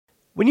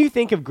When you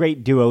think of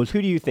great duos,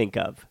 who do you think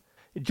of?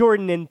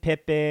 Jordan and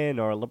Pippen,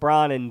 or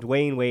LeBron and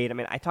Dwayne Wade? I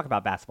mean, I talk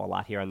about basketball a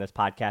lot here on this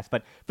podcast,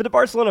 but for the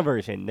Barcelona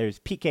version, there's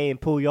PK and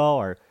Puyol,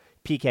 or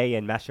PK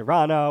and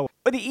Mascherano,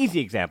 or the easy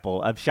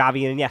example of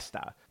Xavi and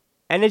Iniesta.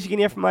 And as you can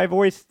hear from my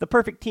voice, the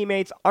perfect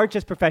teammates aren't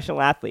just professional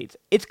athletes.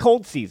 It's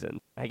cold season.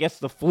 I guess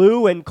the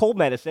flu and cold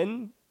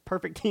medicine,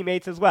 perfect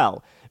teammates as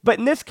well. But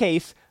in this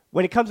case,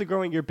 when it comes to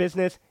growing your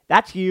business,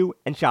 that's you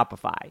and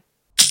Shopify.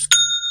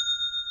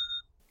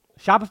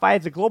 Shopify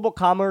is a global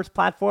commerce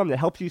platform that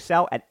helps you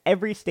sell at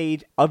every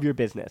stage of your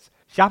business.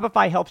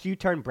 Shopify helps you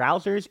turn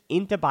browsers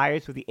into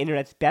buyers with the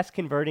internet's best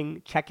converting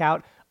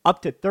checkout,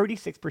 up to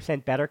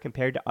 36% better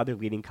compared to other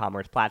leading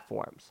commerce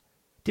platforms.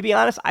 To be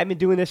honest, I've been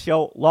doing this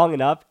show long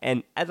enough,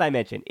 and as I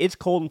mentioned, it's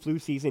cold and flu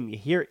season. You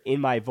hear it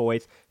in my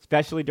voice,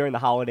 especially during the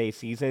holiday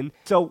season.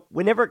 So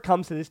whenever it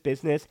comes to this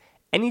business,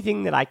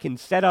 anything that I can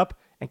set up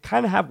and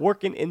kind of have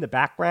working in the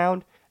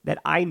background that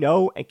I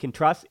know and can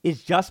trust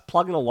is just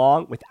plugging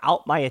along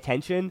without my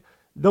attention.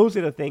 Those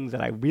are the things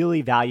that I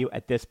really value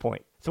at this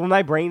point. So when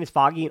my brain is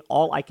foggy and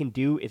all I can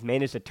do is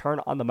manage to turn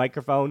on the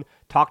microphone,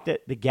 talk to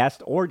the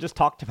guest, or just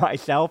talk to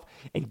myself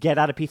and get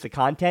out a piece of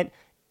content,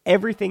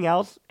 everything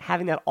else,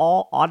 having that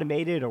all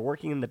automated or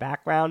working in the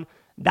background,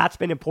 that's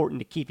been important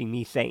to keeping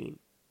me sane.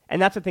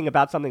 And that's the thing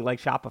about something like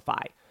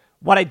Shopify.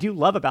 What I do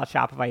love about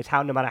Shopify is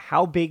how no matter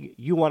how big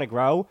you want to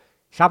grow,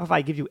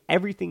 Shopify gives you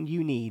everything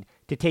you need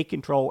to take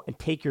control and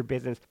take your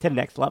business to the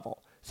next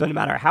level. So no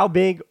matter how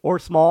big or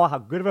small, how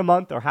good of a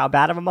month or how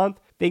bad of a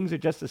month, things are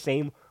just the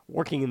same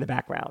working in the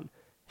background.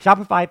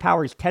 Shopify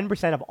powers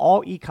 10% of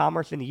all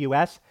e-commerce in the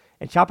US,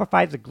 and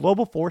Shopify is the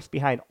global force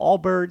behind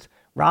Allbirds,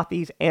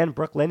 Rothy's, and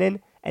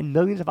Brooklinen, and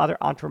millions of other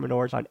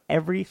entrepreneurs on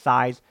every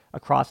size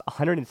across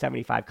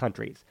 175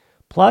 countries.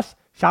 Plus,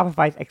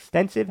 Shopify's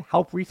extensive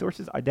help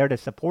resources are there to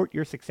support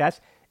your success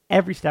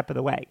every step of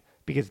the way,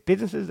 because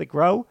businesses that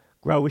grow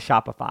with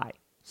Shopify.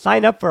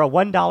 Sign up for a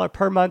 $1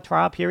 per month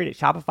trial period at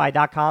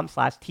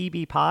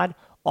shopify.com/TBpod,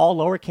 all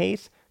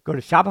lowercase. Go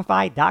to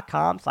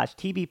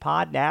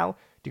shopify.com/TBpod now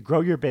to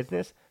grow your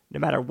business no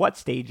matter what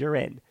stage you're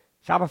in.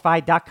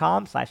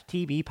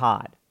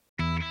 Shopify.com/TBpod.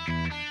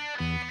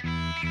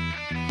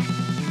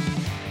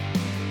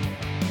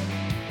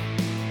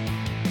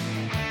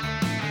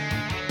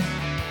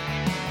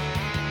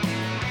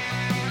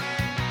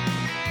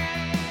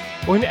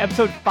 We're in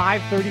episode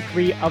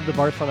 533 of the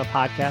Barcelona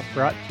podcast,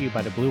 brought to you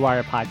by the Blue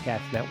Wire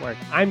Podcast Network.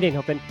 I'm Dane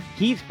Hilton.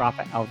 He's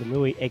Rafa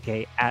Aldamui,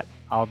 a.k.a. at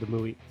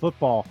Aldamui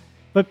Football.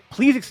 But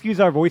please excuse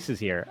our voices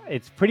here.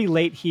 It's pretty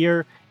late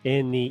here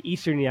in the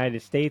eastern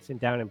United States and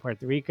down in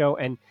Puerto Rico.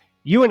 And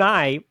you and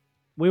I,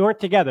 we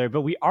weren't together,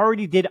 but we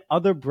already did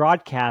other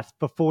broadcasts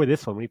before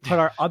this one. We put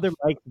our other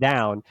mics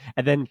down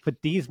and then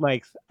put these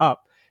mics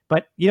up.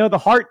 But, you know, the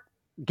heart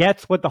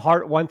gets what the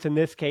heart wants in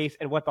this case,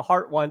 and what the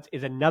heart wants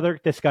is another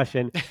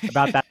discussion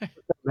about that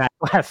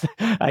match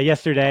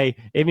yesterday.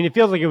 I mean, it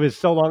feels like it was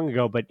so long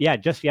ago, but yeah,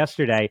 just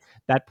yesterday,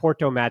 that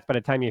Porto match. By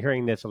the time you're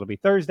hearing this, it'll be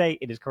Thursday.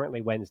 It is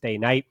currently Wednesday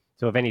night,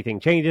 so if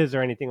anything changes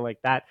or anything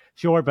like that,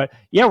 sure. But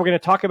yeah, we're going to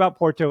talk about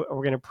Porto, and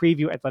we're going to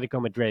preview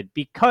Atletico Madrid,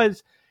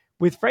 because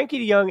with Frankie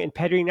de Jong and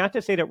Pedri, not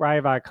to say that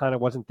Rayo Vallecano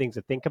wasn't things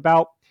to think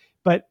about,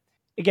 but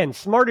again,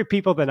 smarter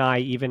people than I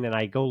even, and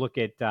I go look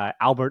at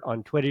Albert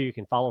on Twitter. You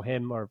can follow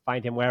him or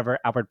find him wherever,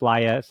 Albert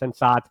Blaya,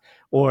 Sensat,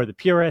 or The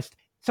Purist.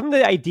 Some of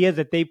the ideas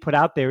that they put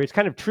out there is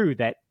kind of true,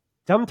 that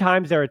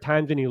sometimes there are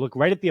times when you look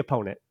right at the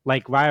opponent,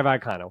 like Rayo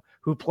Vallecano,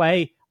 who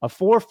play a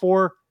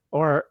 4-4,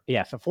 or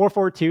yes, a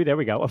 4-4-2, there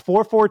we go, a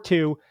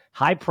 4-4-2,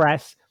 high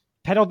press,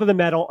 pedal to the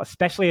metal,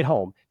 especially at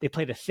home. They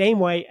play the same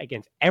way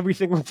against every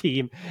single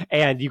team,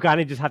 and you kind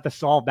of just have to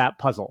solve that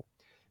puzzle.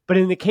 But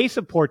in the case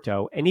of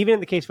Porto, and even in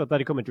the case of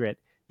Atletico Madrid,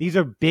 these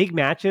are big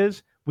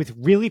matches with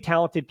really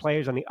talented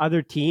players on the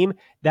other team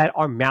that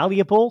are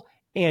malleable,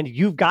 and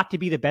you've got to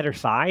be the better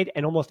side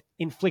and almost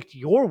inflict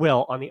your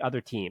will on the other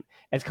team.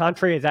 As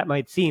contrary as that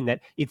might seem, that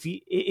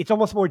it's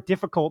almost more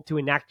difficult to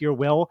enact your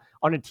will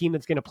on a team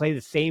that's going to play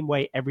the same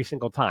way every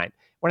single time.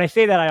 When I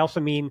say that, I also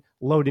mean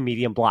low to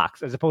medium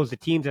blocks, as opposed to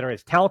teams that are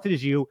as talented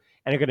as you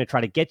and are going to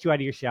try to get you out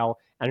of your shell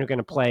and are going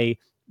to play,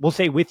 we'll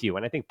say, with you.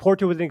 And I think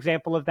Porto is an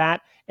example of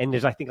that. And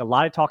there's, I think, a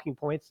lot of talking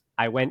points.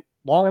 I went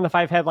long on the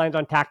 5 headlines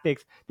on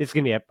tactics. This is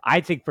going to be,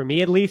 I'd say for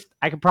me at least,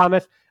 I can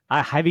promise,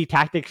 a heavy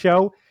tactics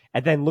show.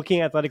 And then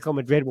looking at Atletico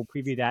Madrid, we'll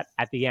preview that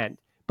at the end.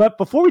 But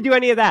before we do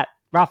any of that,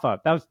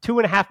 Rafa, that was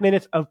 2.5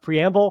 minutes of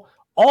preamble,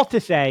 all to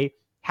say,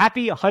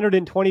 happy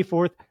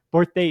 124th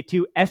birthday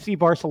to FC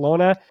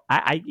Barcelona.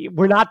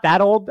 We're not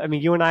that old. I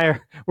mean, you and I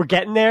we're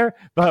getting there,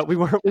 but we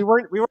weren't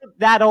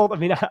that old. I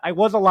mean, I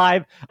was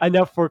alive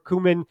enough for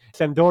Koeman,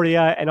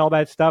 Sampdoria, and all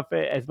that stuff,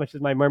 as much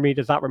as my memory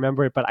does not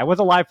remember it, but I was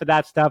alive for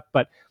that stuff.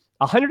 But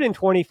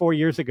 124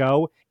 years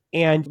ago,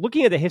 and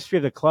looking at the history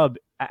of the club,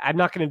 I'm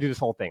not going to do this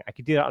whole thing. I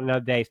could do that on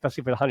another day,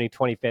 especially for the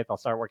 125th. I'll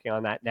start working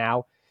on that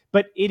now.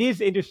 But it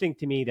is interesting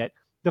to me that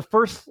the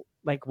first,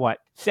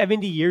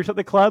 70 years of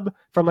the club,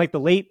 from the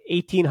late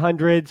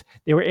 1800s,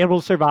 they were able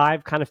to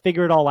survive, kind of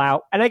figure it all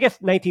out. And I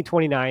guess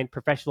 1929,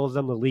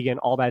 professionalism, the league, and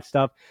all that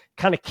stuff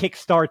kind of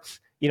kickstarts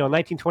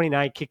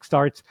 1929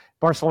 kickstarts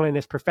Barcelona in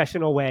this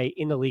professional way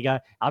in the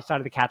Liga outside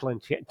of the Catalan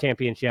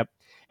championship.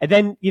 And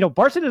then,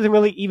 Barca doesn't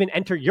really even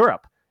enter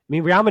Europe. I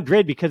mean, Real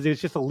Madrid, because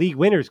it's just a league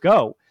winners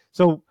go.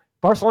 So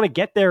Barcelona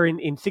get there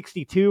in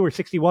 62 or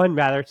 61,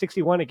 rather,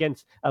 61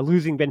 against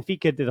losing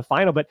Benfica to the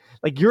final. But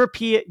like Europe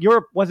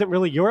wasn't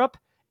really Europe.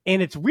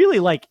 And it's really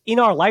like in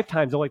our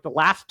lifetimes, like the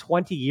last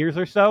 20 years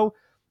or so,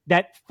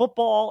 that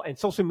football and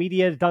social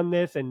media has done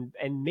this, and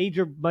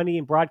major money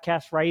and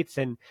broadcast rights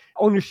and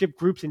ownership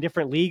groups in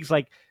different leagues.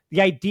 Like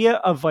the idea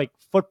of like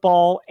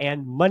football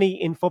and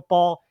money in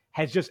football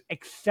has just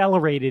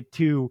accelerated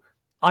to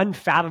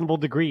unfathomable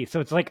degrees. So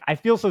it's like, I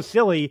feel so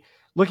silly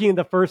looking at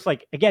the first,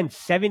 like, again,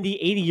 70,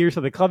 80 years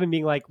of the club and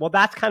being like, well,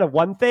 that's kind of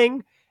one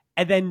thing.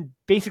 And then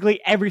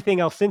basically everything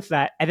else since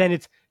that. And then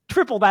it's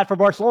triple that for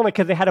Barcelona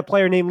because they had a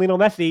player named Lionel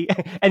Messi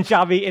and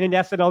Xavi and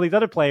Iniesta and all these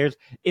other players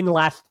in the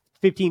last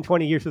 15,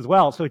 20 years as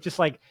well. So it's just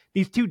like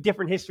these two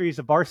different histories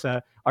of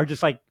Barca are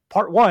just like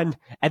part one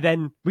and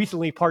then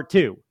recently part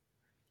two.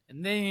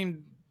 And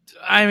then,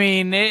 I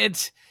mean,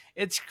 it's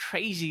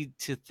crazy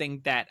to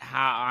think that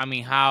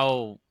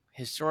how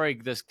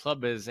historic this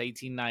club is.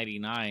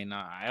 1899.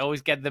 I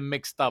always get them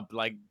mixed up,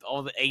 like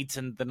all the 8s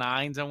and the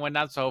 9s and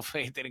whatnot. So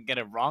I didn't get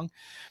it wrong.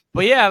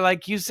 But yeah,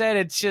 like you said,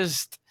 it's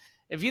just,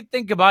 if you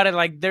think about it,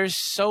 like there's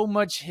so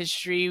much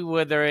history,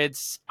 whether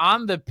it's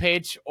on the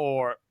pitch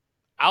or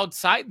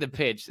outside the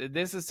pitch.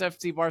 This is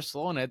FC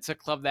Barcelona. It's a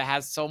club that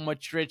has so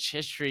much rich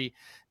history.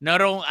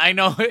 Not only, I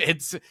know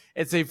it's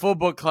a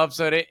football club,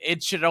 so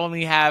it should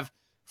only have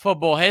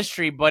football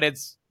history, but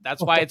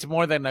that's why it's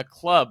more than a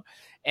club.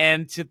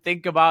 And to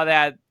think about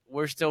that,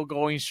 we're still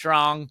going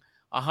strong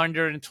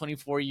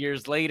 124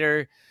 years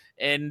later,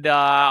 and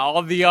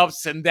all the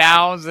ups and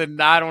downs.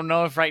 And I don't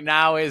know if right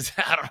now is,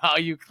 I don't know how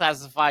you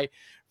classify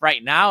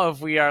right now, if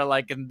we are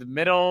like in the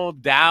middle,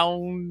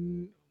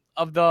 down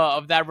of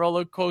that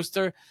roller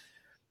coaster.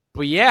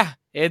 But yeah,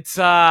 it's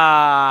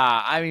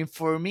I mean,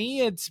 for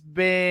me, it's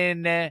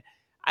been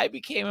I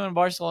became a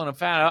Barcelona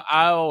fan.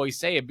 I always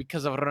say it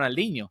because of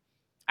Ronaldinho.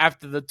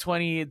 After the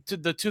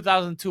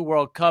 2002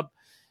 World Cup,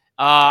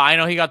 I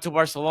know he got to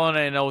Barcelona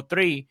in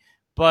 2003,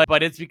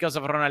 but it's because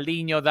of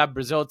Ronaldinho, that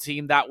Brazil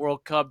team, that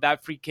World Cup,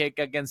 that free kick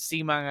against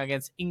Seaman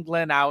against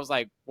England. I was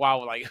like,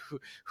 wow, like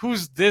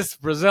who's this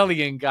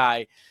Brazilian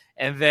guy?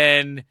 And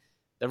then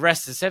the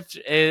rest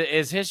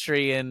is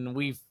history, and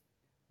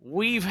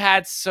we've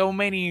had so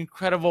many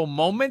incredible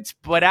moments.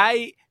 But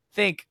I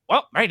think,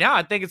 well, right now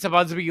I think it's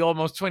about to be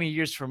almost 20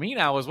 years for me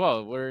now as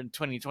well. We're in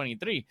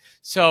 2023,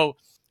 so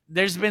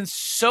there's been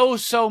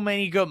so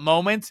many good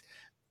moments,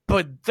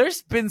 but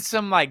there's been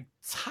some like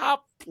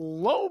top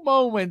low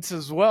moments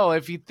as well,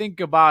 if you think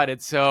about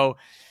it. So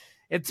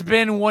it's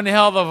been one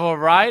hell of a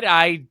ride.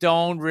 I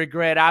don't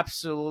regret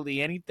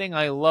absolutely anything.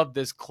 I love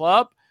this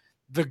club,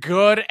 the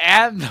good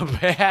and the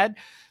bad.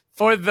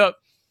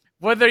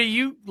 Whether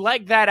you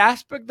like that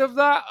aspect of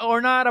that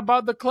or not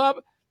about the club,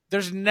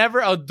 there's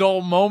never a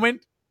dull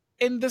moment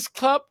in this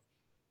club.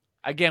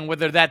 Again,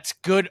 whether that's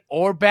good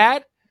or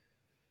bad.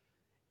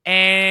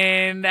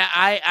 And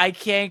I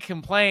can't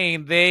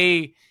complain.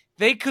 They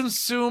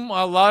consume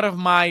a lot of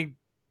my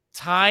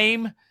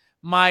time,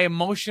 my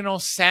emotional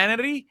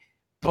sanity,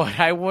 but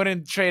I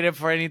wouldn't trade it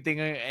for anything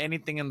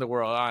in the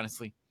world,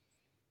 honestly.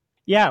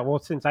 Yeah, well,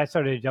 since I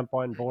started to jump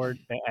on board,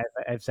 as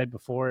I've said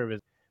before, it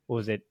was, what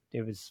was it?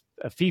 It was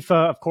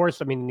FIFA, of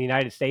course. I mean, in the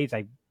United States,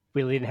 I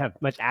really didn't have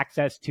much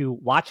access to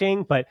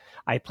watching, but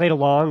I played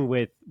along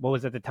with what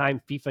was at the time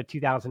FIFA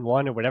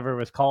 2001 or whatever it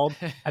was called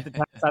at the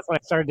time. So that's when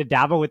I started to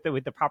dabble with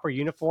the proper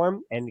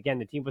uniform. And again,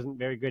 the team wasn't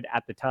very good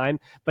at the time.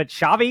 But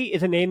Xavi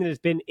is a name that has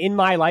been in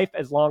my life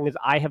as long as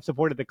I have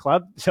supported the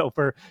club. So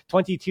for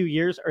 22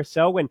 years or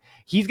so, and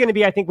he's going to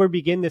be, I think, where we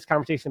begin this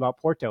conversation about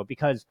Porto,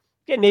 because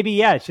again, maybe,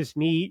 yeah, it's just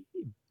me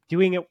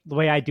doing it the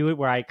way I do it,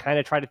 where I kind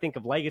of try to think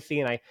of legacy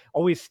and I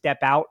always step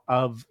out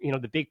of,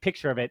 the big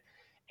picture of it.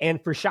 And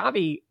for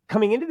Xavi,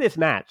 coming into this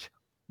match,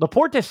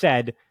 Laporta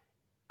said,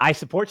 I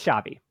support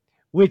Xavi,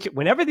 which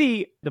whenever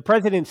the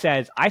president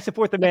says, I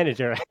support the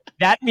manager,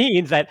 that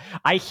means that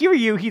I hear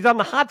you, he's on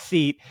the hot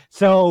seat,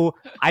 so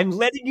I'm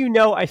letting you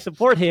know I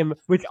support him,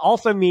 which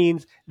also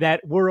means that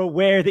we're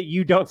aware that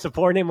you don't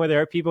support him, or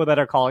there are people that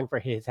are calling for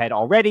his head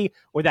already,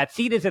 or that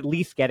seat is at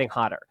least getting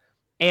hotter.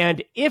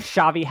 And if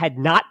Xavi had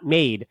not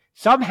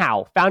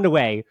somehow found a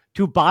way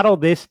to bottle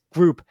this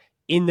group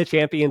in the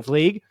Champions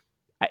League,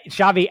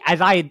 Xavi,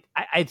 as I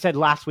had said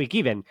last week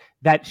even,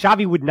 that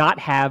Xavi would not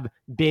have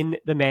been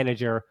the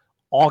manager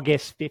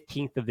August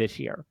 15th of this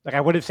year. Like,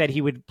 I would have said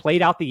he would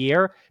played out the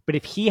year, but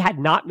if he had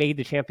not made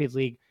the Champions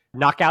League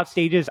knockout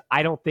stages,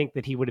 I don't think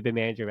that he would have been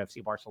manager of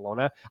FC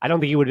Barcelona. I don't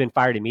think he would have been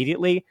fired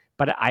immediately,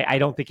 but I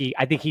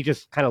think he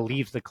just kind of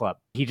leaves the club.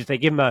 They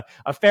give him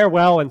a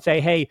farewell and say,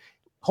 hey,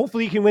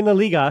 hopefully you can win the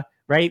Liga,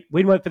 right?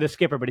 Win one for the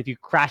skipper, but if you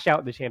crash out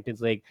in the Champions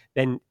League,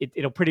 then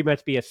it'll pretty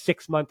much be a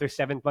 6-month or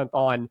 7th-month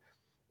on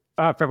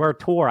from our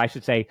tour, I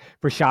should say,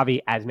 for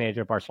Xavi as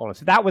manager of Barcelona.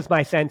 So that was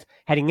my sense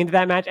heading into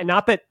that match. And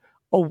not that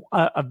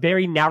a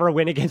very narrow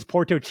win against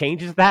Porto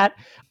changes that,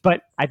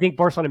 but I think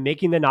Barcelona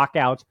making the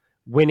knockouts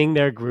winning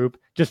their group.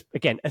 Just,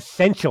 again,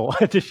 essential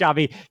to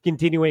Xavi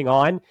continuing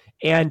on.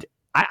 And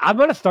I'm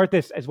going to start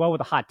this as well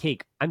with a hot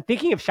take. I'm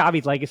thinking of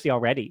Xavi's legacy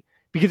already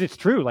because it's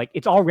true. Like,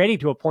 it's already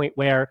to a point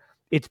where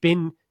it's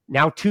been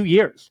now 2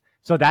 years.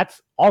 So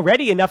that's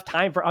already enough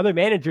time for other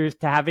managers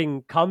to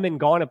having come and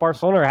gone at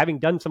Barcelona or having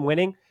done some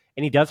winning.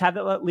 And he does have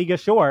the Liga,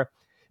 sure.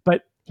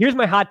 But here's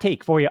my hot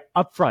take for you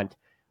up front.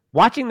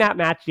 Watching that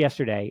match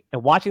yesterday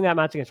and watching that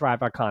match against Rayo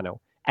Vallecano,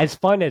 as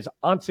fun as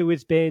Ansu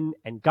has been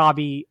and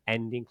Gavi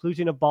and the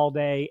inclusion of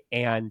Balde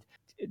and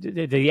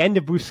the end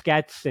of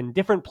Busquets and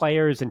different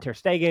players and Ter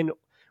Stegen,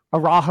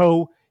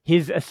 Araujo,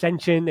 his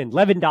ascension, and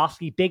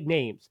Lewandowski, big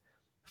names.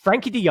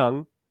 Frankie de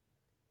Jong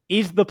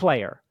is the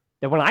player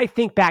that when I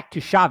think back to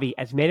Xavi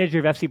as manager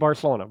of FC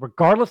Barcelona,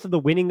 regardless of the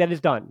winning that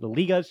is done, the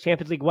Ligas,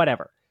 Champions League,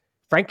 whatever,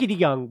 Frankie de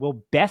Jong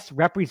will best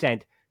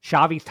represent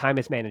Xavi's time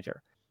as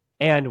manager.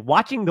 And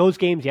watching those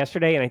games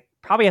yesterday, and it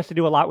probably has to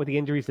do a lot with the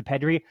injuries to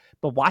Pedri,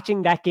 but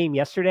watching that game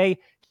yesterday,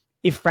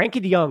 if Frankie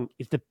de Jong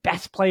is the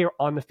best player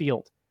on the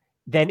field,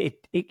 then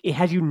it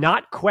has you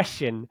not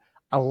question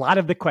a lot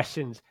of the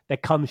questions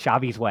that come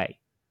Xavi's way.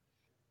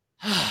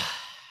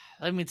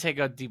 Let me take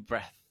a deep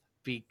breath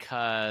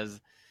because,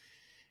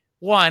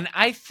 one,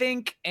 I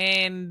think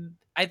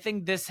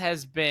this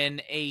has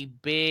been a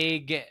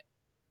big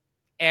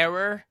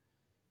error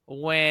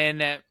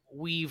when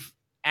we've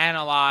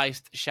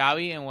analyzed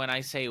Xavi, and when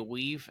I say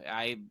we've,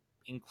 I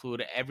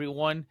include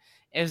everyone,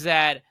 is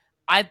that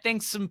I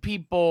think some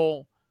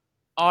people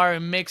are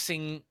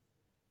mixing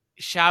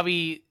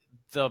Xavi,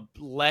 the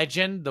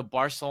legend, the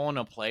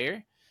Barcelona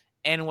player,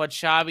 and what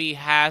Xavi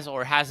has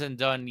or hasn't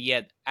done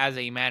yet as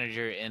a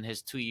manager in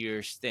his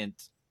 2-year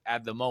stint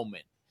at the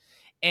moment.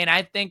 And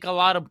I think a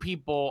lot of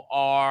people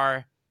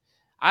are,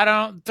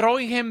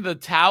 throwing him the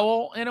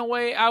towel in a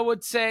way, I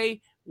would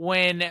say,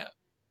 when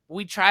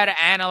we try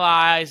to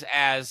analyze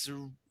as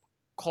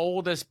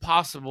cold as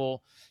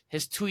possible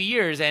his 2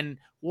 years and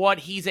what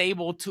he's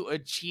able to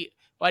achieve,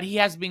 what he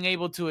has been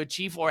able to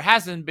achieve or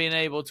hasn't been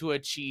able to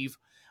achieve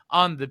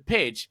on the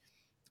pitch.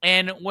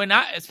 And when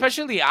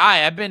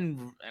I've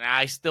been, and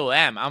I still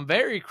am, I'm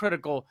very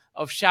critical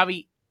of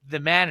Xavi, the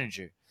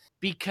manager,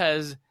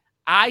 because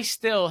I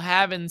still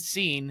haven't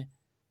seen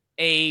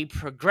a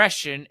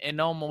progression in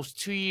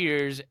almost 2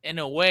 years in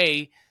the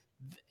way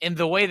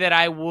that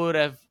I would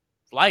have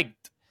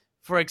liked.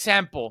 For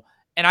example,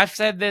 and I've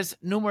said this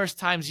numerous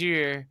times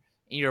here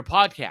in your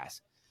podcast,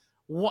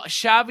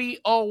 Xavi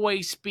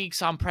always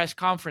speaks on press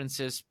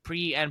conferences,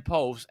 pre and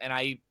post, and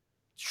I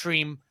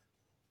stream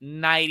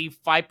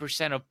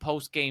 95% of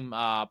post-game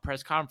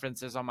press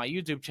conferences on my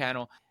YouTube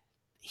channel.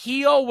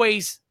 He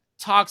always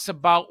talks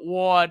about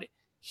what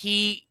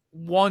he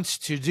wants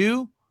to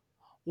do,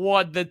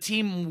 what the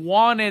team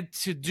wanted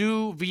to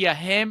do via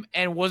him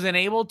and wasn't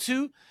able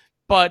to.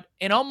 But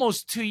in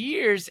almost 2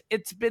 years,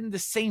 it's been the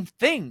same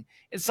thing.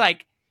 It's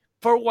like,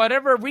 for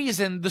whatever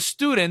reason, the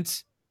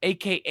students,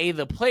 aka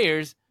the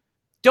players,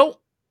 don't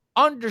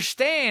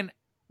understand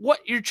what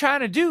you're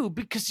trying to do,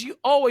 because you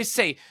always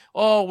say,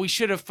 oh, we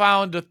should have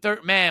found the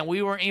third man.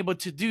 We weren't able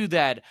to do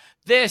that,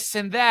 this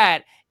and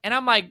that. And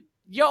I'm like,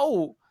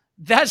 yo,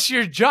 that's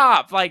your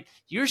job. Like,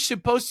 you're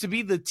supposed to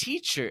be the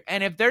teacher.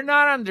 And if they're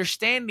not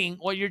understanding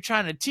what you're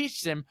trying to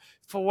teach them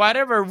for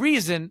whatever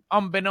reason,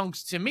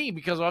 unbeknownst to me,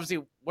 because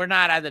obviously we're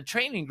not at the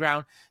training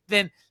ground,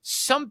 then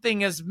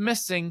something is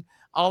missing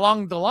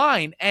along the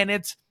line. And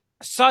it's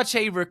such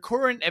a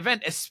recurrent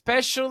event,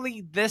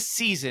 especially this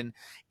season,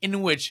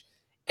 in which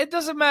it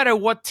doesn't matter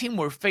what team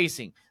we're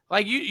facing.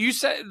 Like you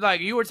said, like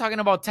you were talking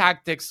about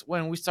tactics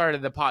when we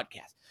started the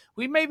podcast.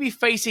 We may be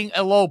facing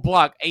a low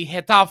block, a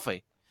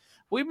Getafe.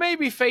 We may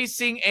be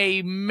facing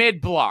a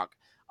mid block,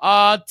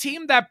 a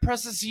team that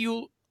presses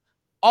you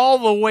all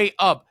the way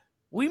up.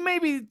 We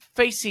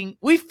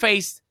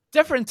faced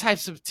different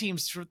types of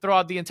teams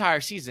throughout the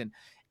entire season.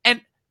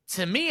 And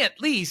to me,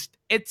 at least,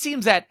 it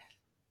seems that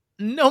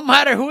no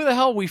matter who the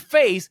hell we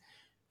face,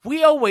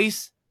 we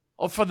always,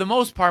 or for the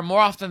most part, more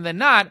often than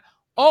not,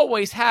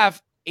 always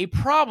have a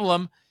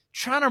problem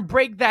trying to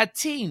break that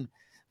team.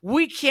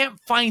 We can't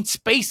find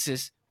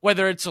spaces,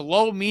 whether it's a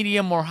low,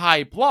 medium, or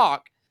high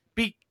block,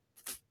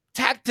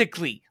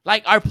 tactically.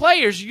 Like our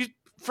players,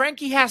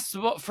 Frankie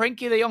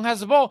de Jong has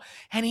the ball,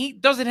 and he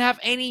doesn't have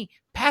any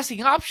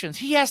passing options.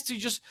 He has to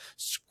just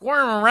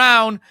squirm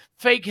around,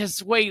 fake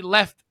his way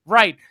left,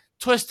 right,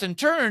 twist and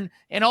turn,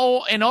 and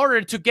all in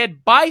order to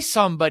get by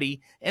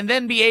somebody and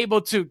then be able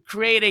to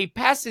create a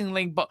passing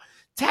link. But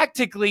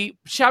tactically,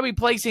 Xavi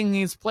placing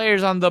his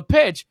players on the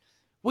pitch,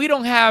 we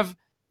don't have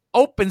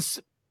open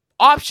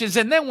options.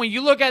 And then when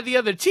you look at the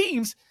other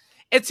teams,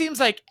 it seems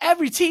like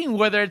every team,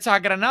 whether it's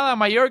Granada,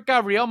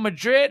 Mallorca, Real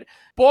Madrid,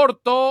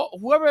 Porto,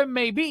 whoever it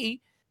may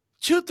be,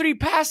 2-3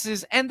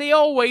 passes, and they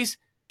always,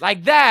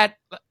 like that,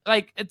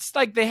 like it's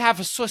like they have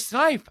a Swiss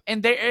knife,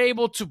 and they're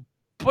able to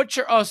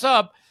butcher us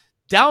up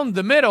down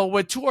the middle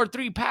with 2 or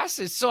 3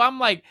 passes. So I'm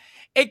like,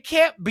 it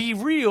can't be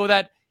real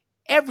that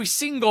every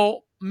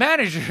single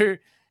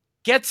manager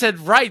gets it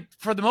right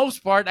for the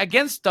most part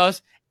against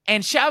us,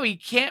 and Xavi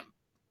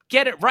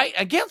get it right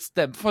against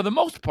them for the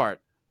most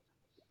part.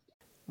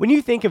 When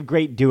you think of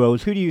great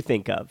duos, who do you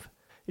think of?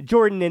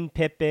 Jordan and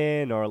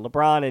Pippen, or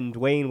LeBron and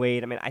Dwayne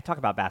Wade? I mean, I talk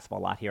about basketball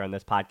a lot here on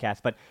this podcast,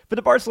 but for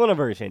the Barcelona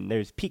version,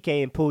 there's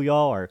Piqué and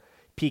Puyol, or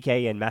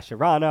Piqué and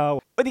Mascherano,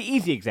 or the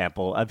easy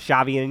example of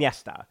Xavi and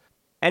Iniesta.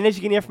 And as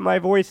you can hear from my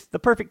voice, the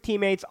perfect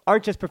teammates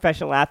aren't just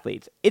professional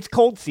athletes. It's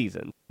cold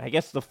season. I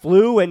guess the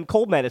flu and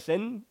cold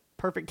medicine,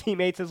 perfect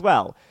teammates as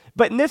well.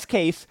 But in this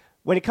case,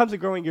 when it comes to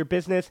growing your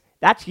business,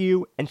 that's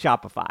you and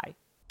Shopify.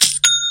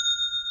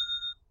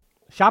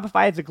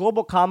 Shopify is a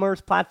global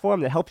commerce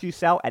platform that helps you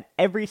sell at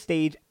every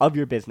stage of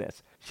your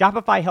business.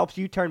 Shopify helps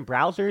you turn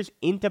browsers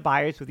into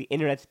buyers with the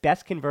internet's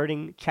best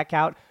converting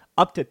checkout,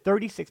 up to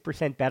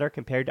 36% better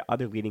compared to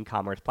other leading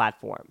commerce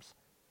platforms.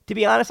 To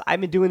be honest,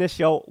 I've been doing this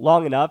show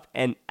long enough,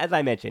 and as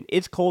I mentioned,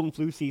 it's cold and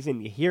flu season.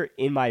 You hear it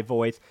in my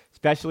voice,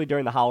 especially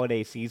during the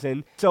holiday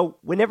season. So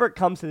whenever it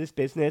comes to this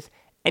business,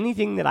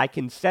 anything that I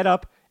can set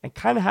up and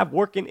kind of have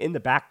working in the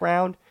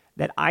background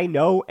that I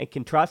know and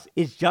can trust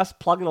is just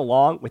plugging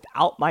along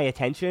without my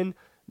attention.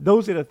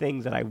 Those are the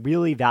things that I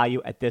really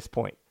value at this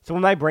point. So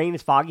when my brain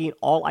is foggy and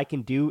all I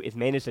can do is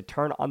manage to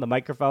turn on the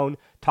microphone,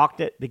 talk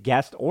to the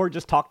guest, or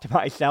just talk to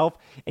myself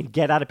and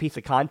get out a piece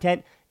of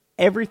content,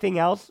 everything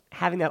else,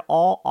 having that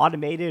all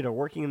automated or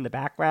working in the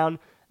background,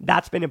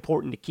 that's been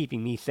important to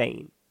keeping me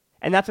sane.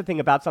 And that's the thing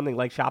about something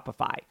like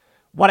Shopify.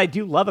 What I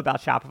do love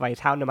about Shopify is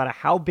how no matter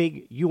how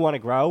big you want to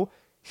grow,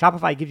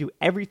 Shopify gives you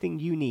everything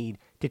you need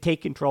to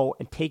take control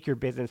and take your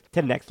business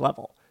to the next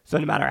level. So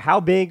no matter how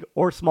big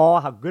or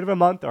small, how good of a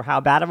month or how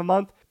bad of a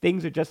month,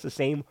 things are just the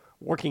same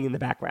working in the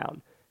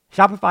background.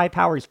 Shopify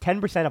powers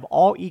 10% of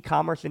all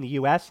e-commerce in the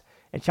US,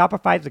 and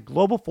Shopify is the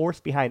global force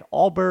behind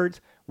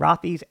Allbirds,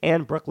 Rothy's,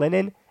 and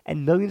Brooklinen,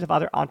 and millions of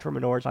other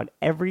entrepreneurs on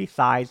every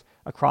size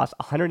across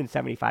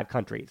 175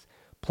 countries.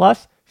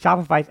 Plus,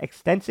 Shopify's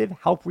extensive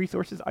help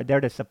resources are there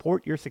to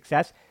support your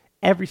success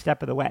every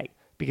step of the way,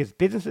 because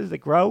businesses that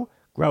grow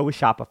with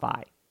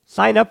Shopify.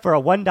 Sign up for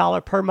a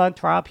 $1 per month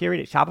trial period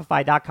at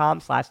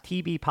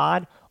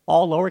shopify.com/tbpod,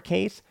 all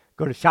lowercase.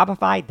 Go to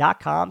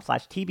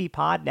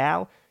shopify.com/tbpod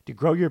now to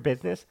grow your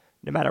business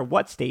no matter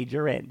what stage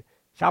you're in.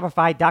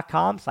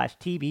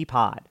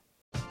 Shopify.com/tbpod.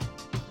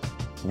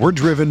 We're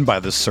driven by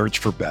the search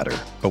for better.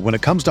 But when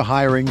it comes to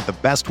hiring, the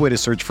best way to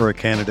search for a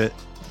candidate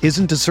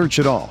isn't to search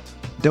at all.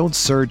 Don't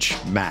search,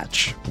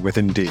 match with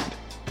Indeed.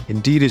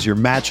 Indeed is your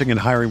matching and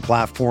hiring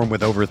platform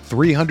with over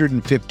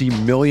 350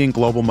 million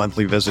global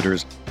monthly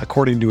visitors,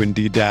 according to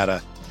Indeed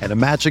data, and a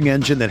matching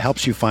engine that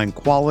helps you find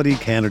quality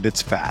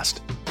candidates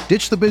fast.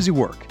 Ditch the busy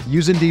work.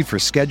 Use Indeed for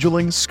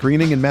scheduling,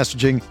 screening, and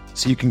messaging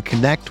so you can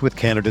connect with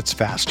candidates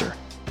faster.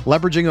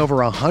 Leveraging over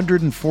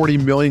 140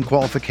 million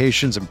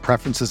qualifications and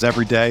preferences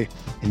every day,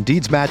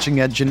 Indeed's matching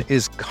engine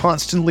is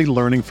constantly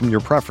learning from your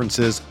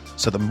preferences,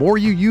 so the more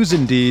you use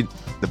Indeed,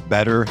 the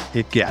better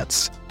it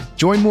gets.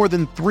 Join more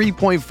than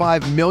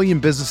 3.5 million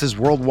businesses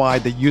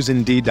worldwide that use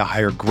Indeed to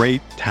hire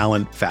great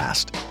talent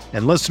fast.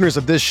 And listeners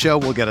of this show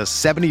will get a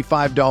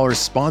 $75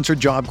 sponsored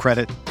job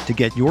credit to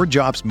get your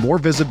jobs more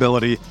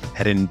visibility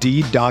at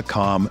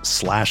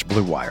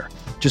Indeed.com/Blue Wire.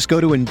 Just go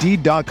to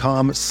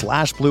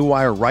Indeed.com/Blue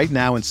Wire right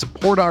now and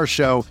support our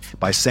show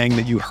by saying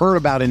that you heard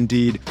about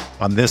Indeed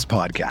on this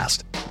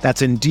podcast.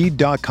 That's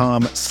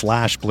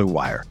Indeed.com/Blue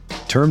Wire.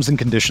 Terms and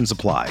conditions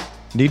apply.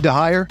 Need to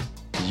hire?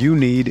 You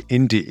need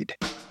Indeed.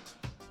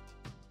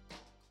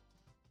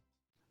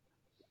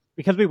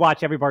 Because we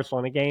watch every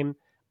Barcelona game,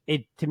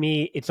 to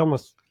me, it's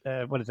almost,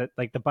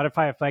 like the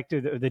butterfly effect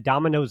or the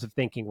dominoes of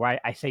thinking, right?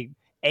 I say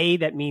A,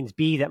 that means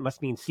B, that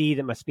must mean C,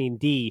 that must mean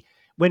D.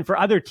 When for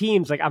other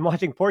teams, like I'm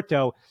watching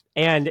Porto,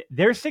 and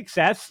their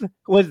success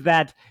was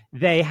that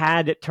they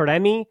had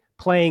Taremi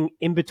playing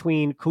in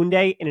between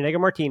Koundé and Inigo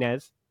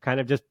Martinez,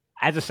 kind of just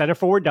as a center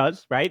forward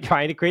does, right?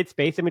 Trying to create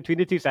space in between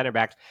the two center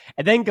backs.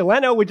 And then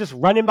Galeno would just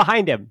run in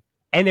behind him,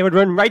 and they would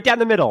run right down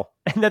the middle.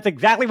 And that's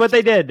exactly what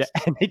they did.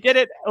 And they did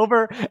it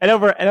over and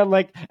over. And I'm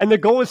like, and the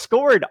goal was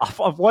scored off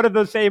of one of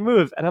those same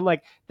moves. And I'm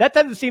like, that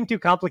doesn't seem too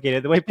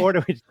complicated. The way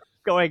Porto is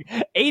going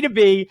A to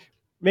B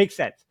makes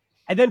sense.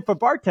 And then for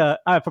Barça,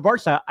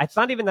 it's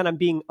not even that I'm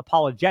being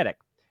apologetic,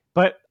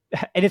 and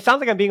it sounds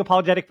like I'm being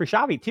apologetic for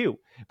Xavi too.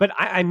 But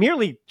I'm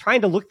merely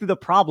trying to look through the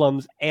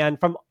problems and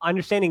from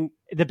understanding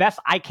the best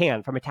I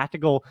can from a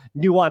tactical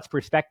nuance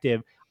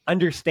perspective,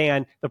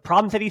 understand the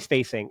problems that he's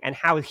facing and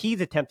how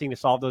he's attempting to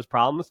solve those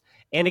problems.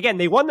 And again,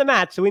 they won the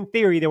match, so in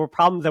theory, there were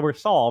problems that were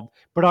solved.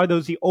 But are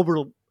those the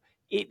overall?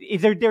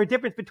 Is there a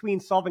difference between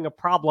solving a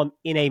problem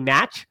in a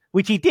match,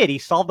 which he did? He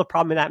solved the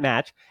problem in that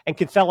match, and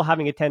Cancelo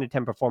having a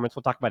 10-10 performance,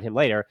 we'll talk about him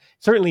later,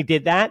 certainly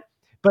did that.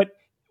 But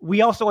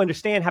we also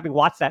understand, having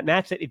watched that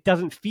match, that it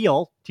doesn't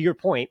feel, to your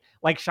point,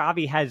 like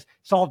Xavi has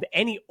solved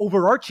any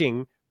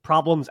overarching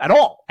problems at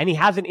all. And he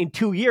hasn't in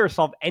 2 years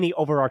solved any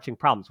overarching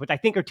problems, which I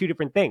think are two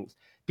different things.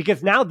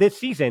 Because now this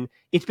season,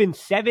 it's been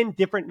 7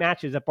 different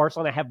matches that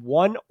Barcelona have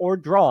won or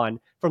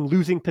drawn from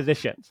losing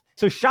positions.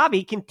 So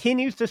Xavi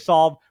continues to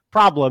solve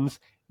problems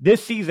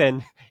this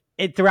season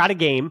throughout a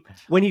game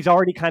when he's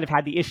already kind of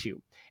had the issue.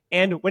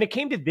 And when it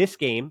came to this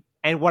game,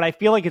 And what I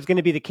feel like is going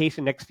to be the case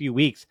in the next few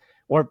weeks,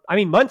 or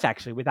months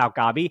actually, without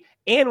Gabi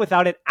and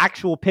without an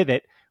actual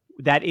pivot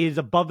that is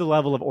above the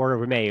level of Ora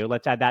Romeo.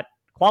 Let's add that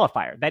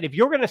qualifier. That if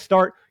you're going to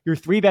start your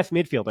three best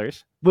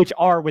midfielders, which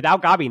are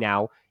without Gabi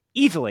now,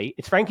 easily,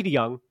 it's Frankie de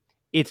Jong,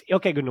 it's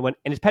Ilkay Gundogan,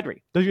 and it's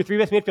Pedri. Those are your three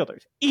best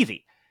midfielders.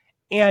 Easy.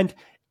 And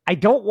I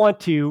don't want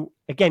to,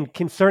 again,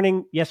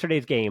 concerning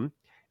yesterday's game,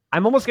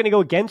 I'm almost going to go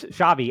against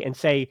Xavi and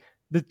say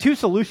the two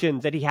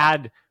solutions that he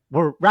had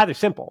were rather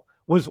simple.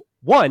 Was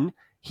one,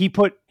 he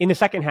put in the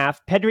second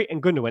half Pedri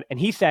and Gundogan, and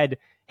he said,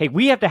 hey,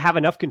 we have to have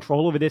enough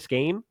control over this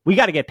game. We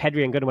got to get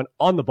Pedri and Gundogan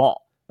on the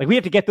ball. Like, we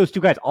have to get those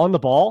two guys on the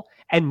ball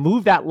and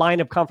move that line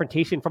of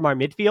confrontation from our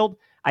midfield.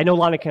 I know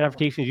line of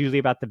confrontation is usually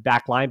about the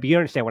back line, but you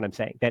understand what I'm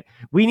saying, that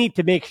we need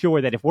to make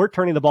sure that if we're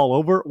turning the ball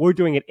over, we're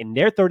doing it in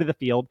their third of the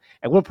field,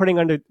 and we're putting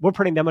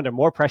them under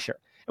more pressure,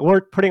 and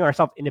we're putting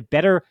ourselves in a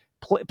better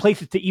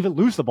places to even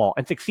lose the ball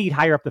and succeed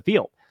higher up the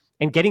field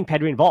and getting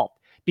Pedri involved.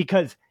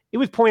 Because it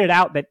was pointed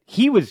out that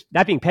he was,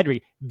 that being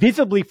Pedri,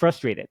 visibly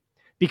frustrated.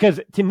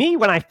 Because to me,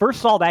 when I first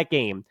saw that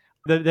game,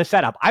 the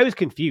setup, I was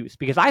confused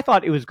because I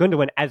thought it was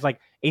Gundogan as like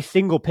a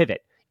single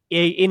pivot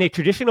in a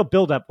traditional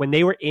buildup when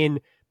they were in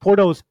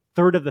Porto's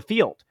third of the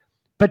field.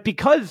 But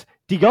because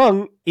de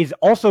Jong is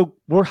also,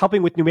 we're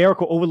helping with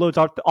numerical overloads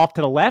off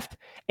to the left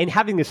and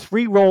having this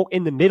free roll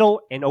in the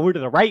middle and over to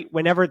the right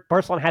whenever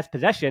Barcelona has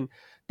possession,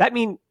 that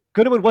means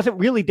Gundogan wasn't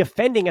really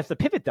defending as the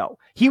pivot, though.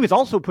 He was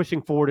also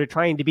pushing forward and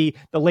trying to be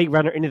the late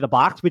runner into the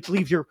box, which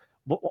leaves you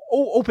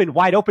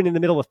wide open in the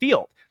middle of the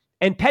field.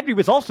 And Pedri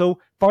was also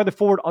farther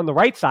forward on the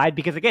right side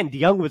because, again, de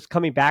Jong was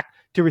coming back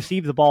to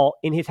receive the ball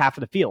in his half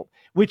of the field,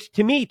 which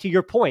to me, to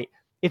your point,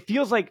 it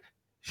feels like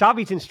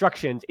Xavi's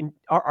instructions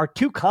are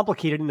too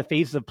complicated in the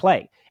phases of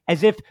play,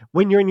 as if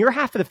when you're in your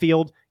half of the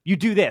field, you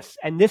do this,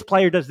 and this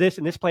player does this,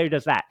 and this player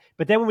does that.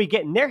 But then when we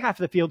get in their half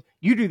of the field,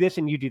 you do this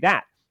and you do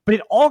that. But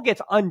it all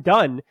gets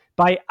undone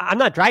by, I'm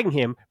not dragging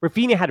him,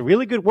 Rafinha had a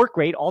really good work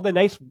rate, all the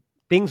nice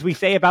things we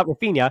say about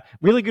Rafinha,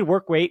 really good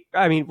work rate,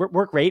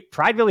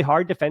 tried really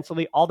hard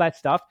defensively, all that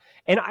stuff.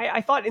 And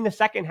I thought in the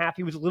second half,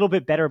 he was a little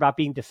bit better about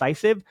being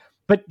decisive.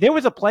 But there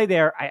was a play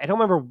there, I don't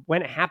remember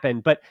when it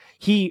happened, but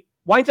he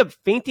winds up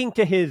feinting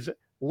to his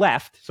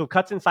left, so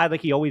cuts inside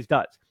like he always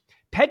does.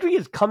 Pedri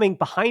is coming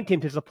behind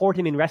him to support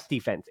him in rest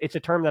defense. It's a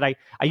term that I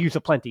use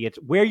aplenty. It's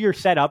where you're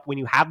set up when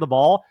you have the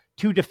ball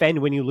to defend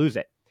when you lose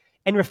it.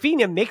 And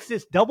Rafinha makes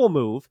this double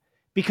move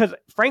because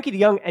Frankie de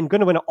Jong and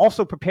Gundogan are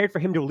also prepared for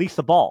him to release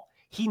the ball.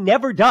 He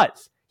never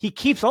does. He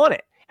keeps on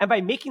it. And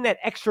by making that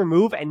extra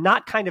move and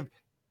not kind of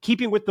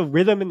keeping with the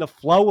rhythm and the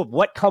flow of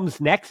what comes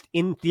next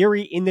in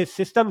theory in this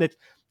system that's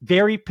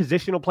very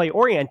positional play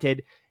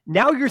oriented,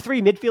 now your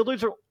three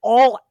midfielders are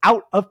all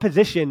out of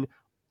position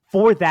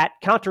for that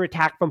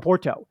counterattack from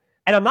Porto.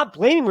 And I'm not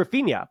blaming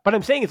Rafinha, but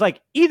I'm saying it's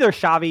like either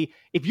Xavi,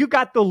 if you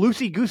got the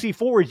loosey-goosey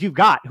forwards you've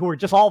got who are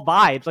just all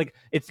vibes, like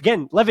it's,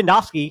 again,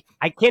 Lewandowski,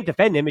 I can't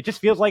defend him. It just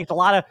feels like it's a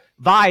lot of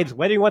vibes,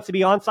 whether he wants to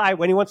be onside,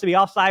 when he wants to be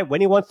offside, when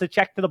he wants to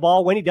check to the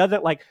ball, when he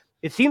doesn't. Like,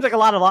 it seems like a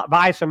lot of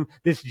vibes from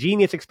this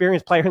genius,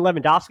 experienced player in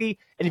Lewandowski.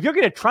 And if you're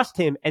going to trust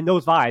him and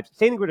those vibes,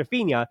 same thing with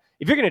Rafinha,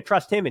 if you're going to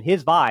trust him and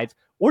his vibes,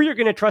 or you're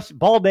going to trust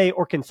Balde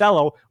or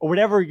Cancelo or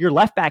whatever your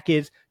left back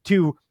is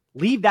to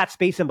leave that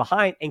space in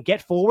behind and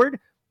get forward,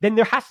 then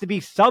there has to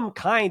be some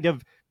kind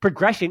of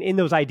progression in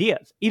those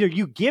ideas. Either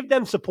you give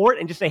them support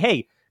and just say,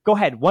 hey, go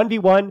ahead,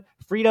 1v1,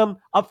 freedom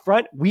up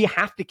front. We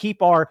have to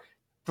keep our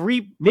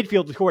three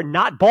midfielders who are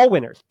not ball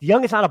winners. De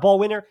Jong is not a ball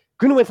winner,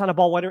 Gundogan's not a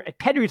ball winner, and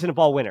Pedri isn't a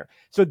ball winner.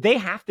 So they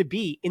have to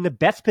be in the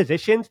best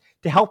positions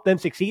to help them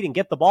succeed and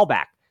get the ball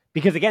back.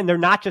 Because again, they're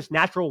not just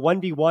natural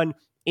 1v1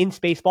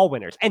 in-space ball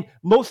winners. And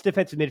most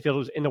defensive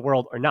midfielders in the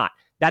world are not.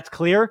 That's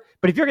clear.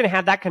 But if you're going to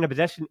have that kind of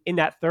possession in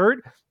that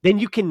third, then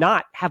you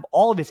cannot have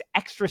all of this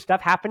extra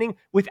stuff happening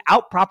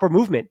without proper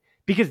movement.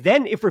 Because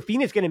then if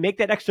Rafinha is going to make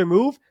that extra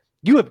move,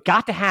 you have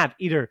got to have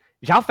either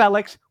João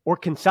Felix or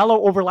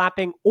Cancelo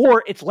overlapping,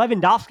 or it's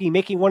Lewandowski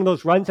making one of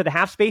those runs to the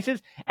half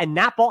spaces, and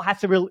that ball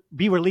has to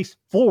be released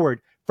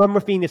forward from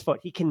Rafinha's foot.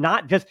 He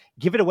cannot just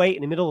give it away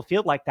in the middle of the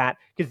field like that,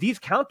 because these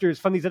counters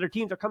from these other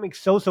teams are coming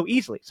so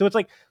easily. So it's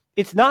like,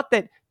 it's not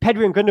that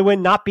Pedri and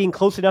Gundogan not being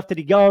close enough to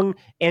de Jong,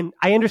 and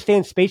I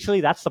understand spatially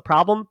that's the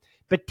problem,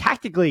 but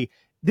tactically,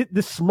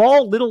 the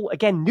small little,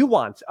 again,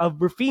 nuance of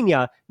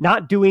Rafinha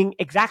not doing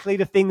exactly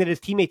the thing that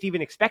his teammates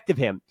even expect of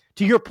him.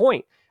 To your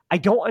point, I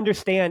don't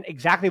understand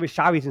exactly what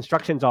Xavi's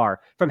instructions are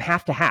from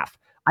half to half.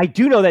 I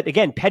do know that,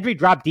 again, Pedri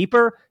dropped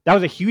deeper. That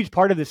was a huge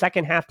part of the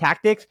second half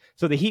tactics.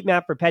 So the heat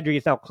map for Pedri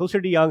is now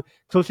closer to de Jong,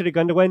 closer to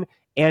Gundogan,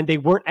 and they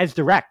weren't as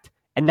direct.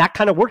 And that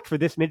kind of worked for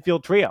this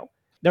midfield trio.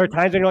 There are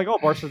times when you're like, oh,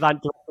 Barca's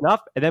not direct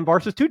enough, and then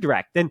Barca's too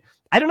direct. And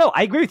I don't know.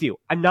 I agree with you.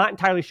 I'm not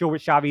entirely sure what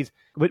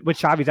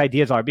Xavi's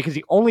ideas are, because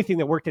the only thing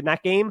that worked in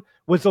that game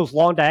was those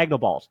long diagonal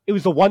balls. It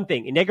was the one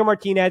thing. Inigo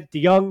Martinez,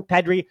 de Jong,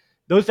 Pedri,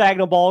 those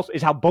diagonal balls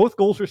is how both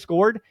goals were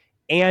scored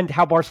and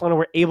how Barcelona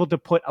were able to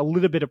put a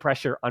little bit of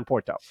pressure on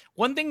Porto.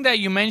 One thing that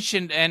you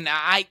mentioned, and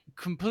I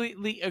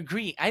completely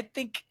agree, I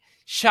think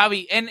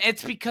Xavi, and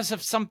it's because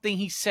of something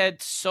he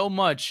said so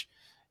much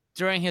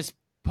during his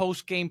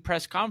post-game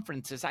press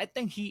conferences. I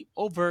think he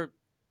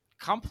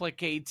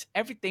overcomplicates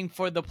everything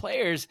for the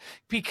players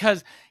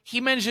because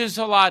he mentions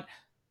a lot,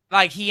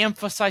 like he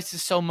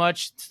emphasizes so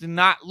much to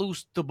not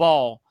lose the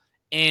ball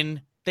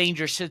in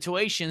dangerous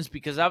situations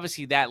because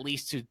obviously that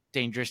leads to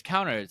dangerous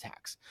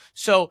counterattacks.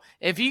 So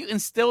if you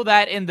instill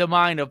that in the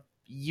mind of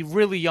you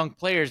really young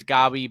players,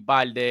 Gavi,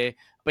 Balde,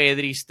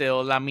 Pedri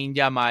still, Lamine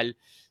Yamal,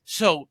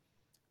 so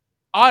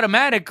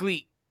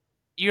automatically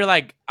you're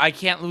like, I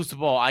can't lose the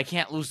ball. I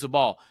can't lose the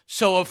ball.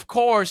 So of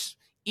course,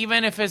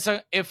 even if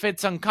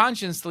it's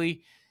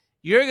unconsciously,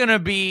 you're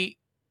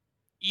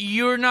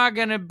not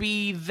gonna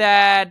be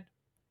that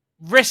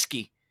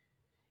risky.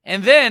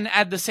 And then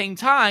at the same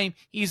time,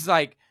 he's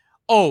like,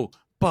 "Oh,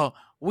 but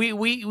we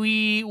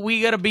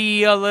gotta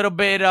be a little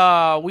bit.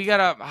 We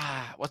gotta.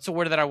 What's the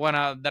word that I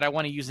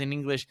wanna use in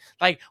English?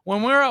 Like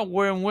when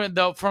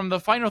we're from the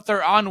final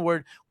third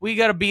onward, we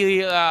gotta be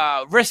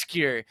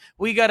riskier.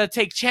 We gotta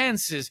take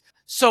chances.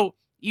 So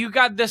you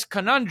got this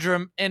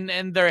conundrum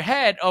in their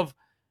head of,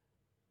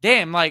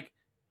 damn, like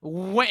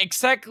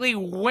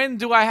when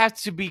do I have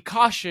to be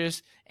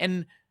cautious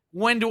and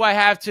when do I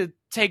have to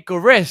take a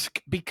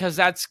risk because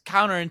that's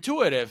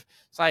counterintuitive.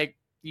 It's like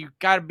you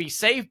got to be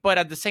safe, but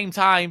at the same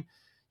time,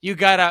 you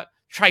got to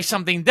try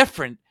something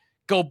different.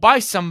 Go by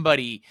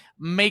somebody,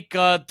 make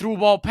a through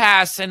ball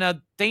pass in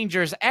a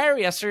dangerous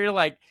area. So you're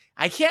like,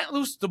 I can't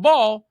lose the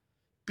ball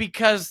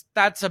because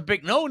that's a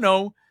big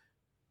no-no.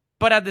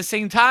 But at the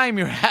same time,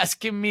 you're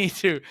asking me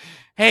to,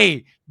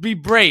 hey, be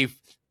brave,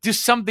 do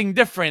something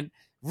different,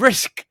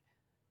 risk.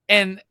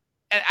 And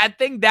I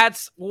think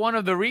that's one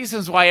of the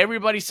reasons why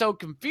everybody's so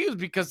confused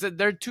because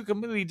they're two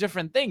completely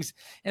different things.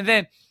 And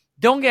then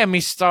don't get me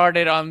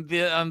started on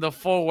the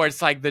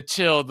forwards, like the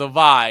chill, the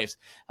vibes.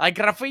 Like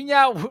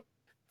Rafinha,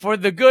 for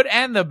the good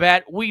and the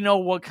bad, we know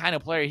what kind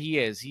of player he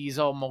is. He's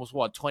almost,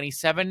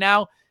 27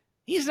 now?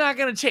 He's not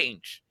going to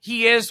change.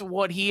 He is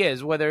what he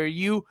is. Whether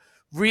you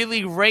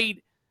really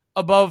rate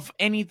above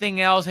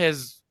anything else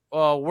his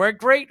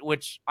work rate,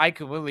 which I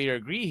completely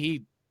agree.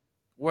 He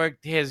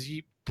worked his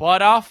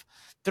butt off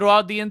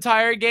throughout the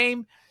entire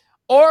game,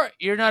 or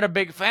you're not a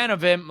big fan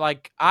of him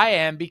like I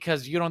am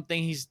because you don't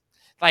think he's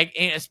like,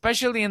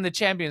 especially in the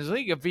Champions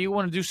League. If you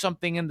want to do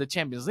something in the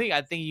Champions League,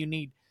 I think you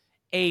need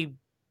a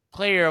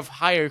player of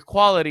higher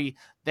quality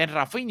than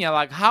Rafinha.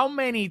 Like how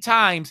many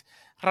times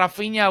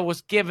Rafinha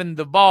was given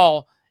the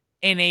ball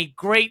in a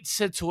great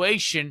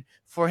situation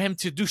for him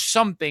to do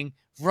something,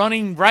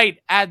 running right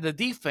at the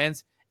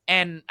defense.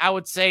 And I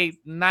would say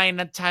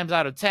 9 times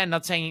out of 10,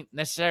 not saying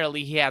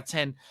necessarily he had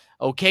 10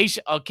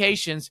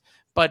 occasions,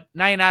 but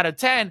 9 out of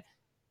 10,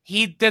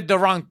 he did the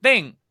wrong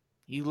thing.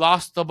 He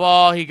lost the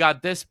ball. He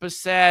got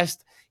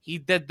dispossessed. He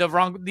did the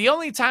wrong. The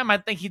only time I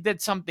think he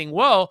did something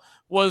well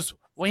was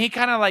when he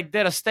kind of like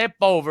did a step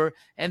over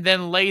and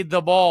then laid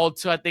the ball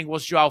to, I think,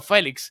 was Joao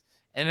Felix.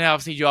 And then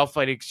obviously Joao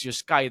Felix just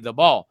skied the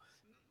ball.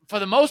 For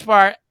the most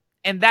part,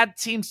 and that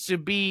seems to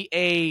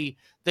be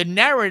the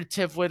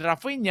narrative with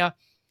Rafinha,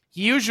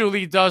 he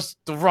usually does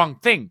the wrong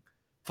thing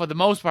for the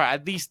most part,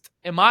 at least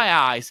in my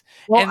eyes.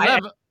 Well,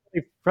 And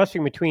it's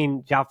frustrating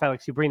between Joao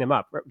Felix, you bring them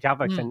up, Joao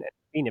Felix and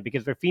Rafinha,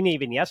 because Rafinha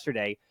even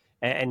yesterday,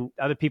 and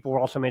other people were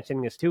also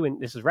mentioning this too, and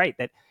this is right,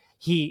 that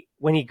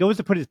when he goes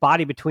to put his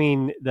body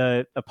between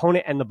the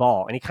opponent and the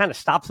ball, and he kind of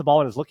stops the ball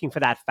and is looking for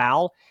that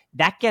foul,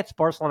 that gets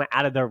Barcelona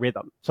out of their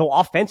rhythm. So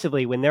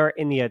offensively, when they're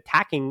in the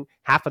attacking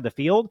half of the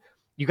field,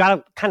 you got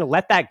to kind of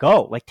let that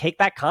go, like take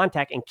that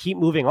contact and keep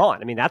moving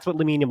on. I mean, that's what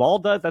Lamine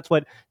Yamal does. That's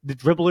what the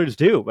dribblers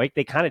do, right?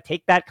 They kind of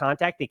take that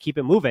contact, they keep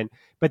it moving.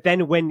 But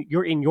then when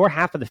you're in your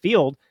half of the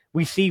field,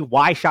 we see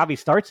why Xavi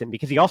starts him,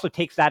 because he also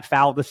takes that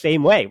foul the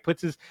same way,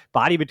 puts his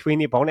body between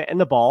the opponent and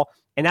the ball.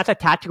 And that's a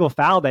tactical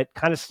foul that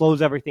kind of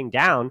slows everything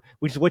down,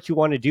 which is what you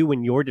want to do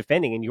when you're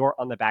defending and you're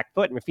on the back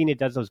foot. And Rafinha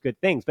does those good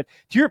things. But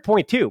to your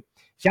point too,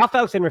 Joao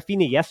Felix and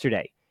Rafinha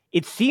yesterday,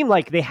 it seemed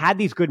like they had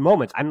these good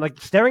moments. I'm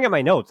like staring at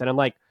my notes and I'm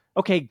like,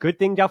 okay, good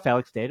thing Joao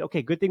Felix did.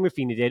 Okay, good thing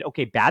Rafinha did.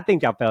 Okay, bad thing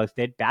Joao Felix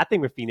did. Bad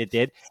thing Rafinha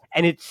did.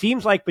 And it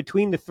seems like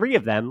between the three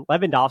of them,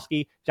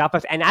 Lewandowski, Joao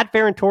Felix, and add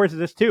Ferran Torres to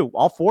this too,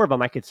 all four of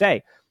them, I could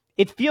say,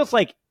 it feels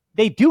like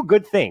they do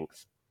good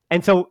things.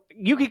 And so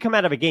you can come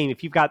out of a game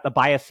if you've got the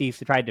biases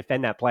to try to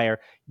defend that player.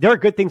 There are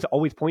good things to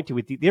always point to.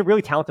 They're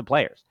really talented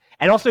players.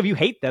 And also, if you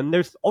hate them,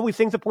 there's always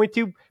things to point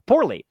to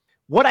poorly.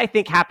 What I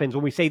think happens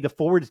when we say the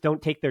forwards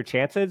don't take their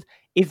chances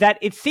is that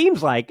it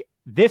seems like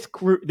this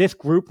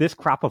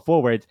crop of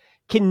forwards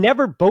can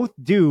never both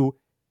do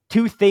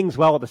two things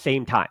well at the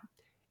same time.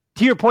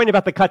 To your point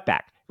about the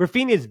cutback,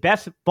 Rafinha's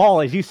best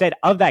ball, as you said,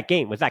 of that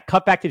game was that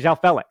cutback to Joao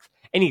Felix,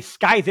 and he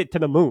skies it to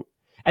the moon.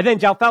 And then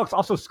Joao Felix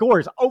also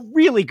scores a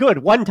really good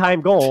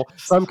one-time goal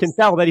from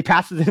Cancelo that he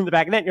passes in the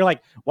back of net. And you're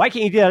like, why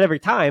can't you do that every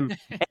time?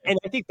 And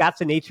I think that's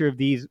the nature of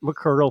these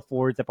mercurial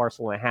forwards that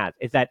Barcelona has,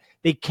 is that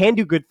they can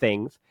do good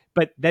things,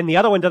 but then the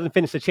other one doesn't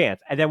finish the chance.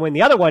 And then when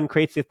the other one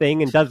creates the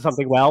thing and does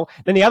something well,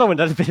 then the other one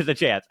doesn't finish the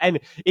chance. And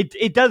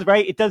it does,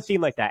 right? It does seem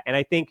like that. And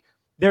I think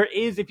there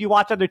is, if you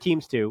watch other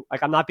teams too,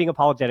 like I'm not being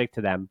apologetic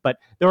to them, but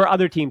there are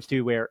other teams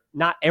too where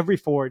not every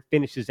forward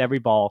finishes every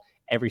ball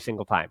every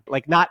single time.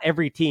 Like, not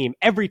every team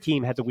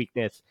has a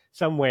weakness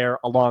somewhere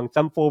along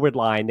some forward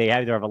line. They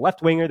either have a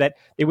left winger that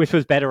they wish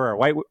was better,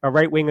 or a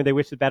right winger they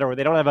wish was better, or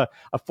they don't have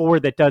a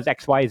forward that does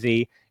X, Y,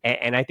 Z.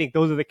 And I think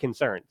those are the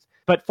concerns.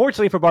 But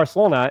fortunately for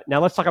Barcelona,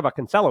 now let's talk about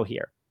Cancelo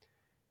here.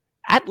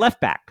 At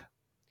left back,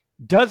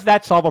 does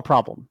that solve a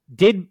problem?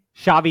 Did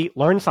Xavi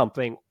learn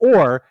something,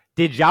 or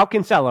did João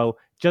Cancelo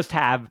just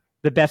have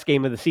the best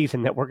game of the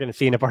season that we're going to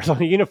see in a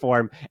Barcelona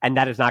uniform, and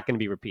that is not going to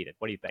be repeated?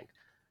 What do you think?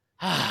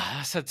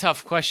 That's a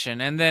tough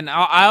question. And then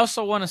I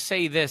also want to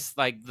say this,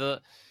 like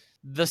the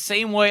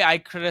same way I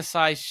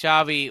criticize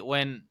Xavi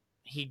when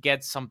he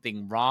gets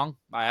something wrong.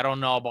 I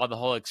don't know about the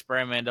whole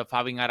experiment of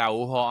having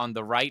Araujo on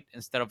the right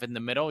instead of in the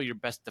middle, your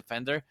best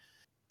defender.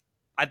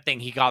 I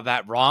think he got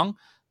that wrong.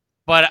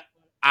 But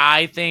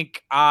I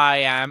think I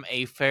am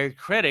a fair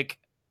critic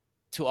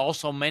to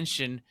also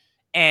mention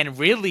and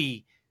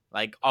really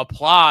like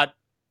applaud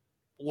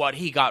what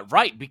he got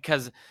right,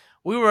 because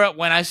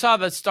when I saw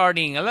the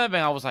starting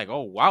 11, I was like,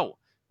 oh wow,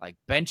 like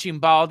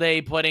benching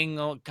Balde, putting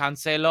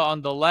Cancelo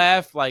on the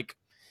left. Like,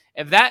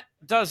 if that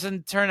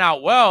doesn't turn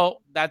out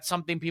well, that's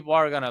something people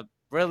are gonna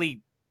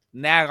really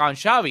nag on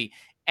Xavi.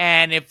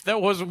 And if there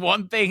was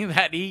one thing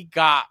that he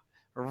got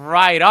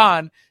right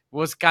on,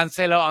 was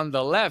Cancelo on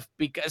the left,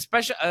 because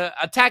especially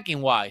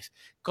attacking wise,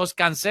 because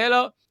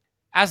Cancelo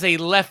as a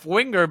left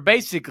winger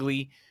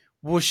basically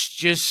was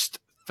just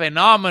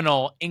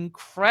phenomenal,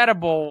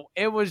 incredible.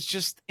 It was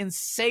just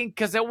insane,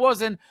 because it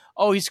wasn't,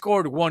 oh, he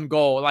scored one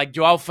goal like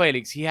Joao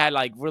Felix. He had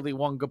like really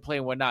one good play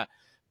and whatnot.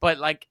 But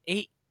like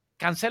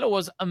Cancelo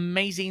was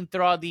amazing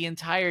throughout the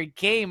entire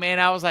game. And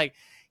I was like,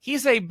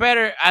 he's a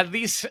better, at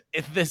least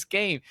in this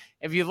game,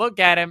 if you look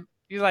at him,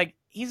 you're like,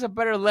 he's a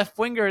better left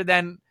winger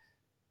than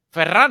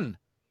Ferran.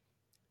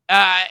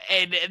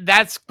 And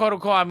that's quote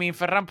unquote. I mean,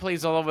 Ferran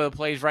plays all over the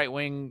place, right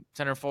wing,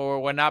 center forward,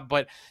 whatnot.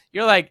 But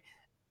you're like,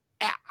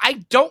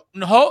 I don't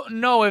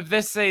know if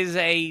this is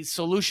a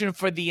solution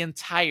for the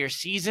entire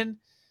season.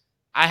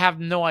 I have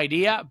no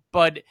idea,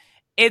 but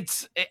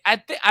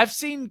I've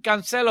seen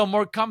Cancelo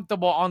more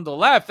comfortable on the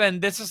left,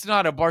 and this is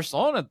not a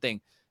Barcelona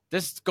thing.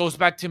 This goes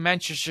back to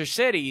Manchester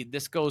City.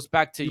 This goes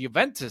back to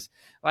Juventus.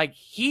 Like,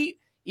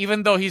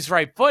 even though he's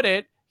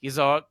right-footed, he's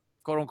a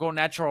quote-unquote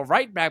natural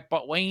right back,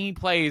 but when he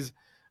plays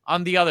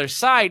on the other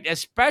side,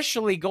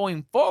 especially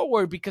going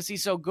forward, because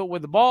he's so good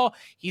with the ball,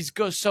 he's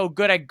so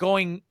good at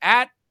going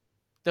at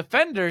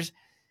defenders,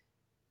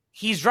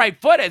 he's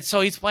right-footed,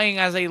 so he's playing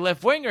as a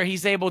left winger.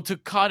 He's able to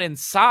cut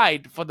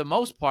inside for the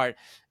most part,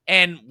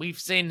 and we've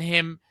seen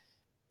him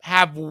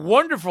have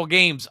wonderful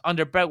games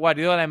under Pep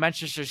Guardiola at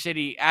Manchester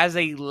City as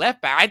a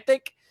left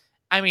back.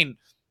 I mean,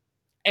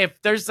 if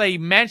there's a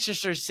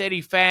Manchester City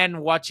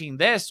fan watching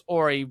this,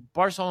 or a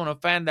Barcelona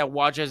fan that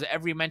watches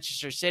every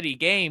Manchester City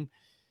game,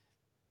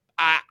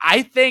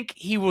 I think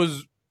he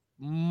was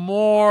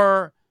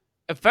more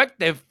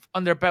effective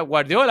under Pep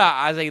Guardiola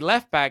as a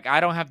left back. I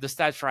don't have the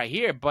stats right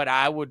here, but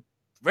I would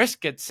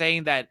risk it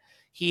saying that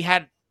he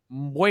had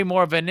way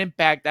more of an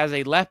impact as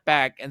a left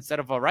back instead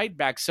of a right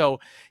back. So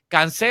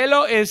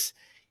Cancelo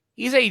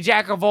he's a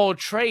jack of all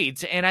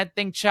trades, and I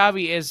think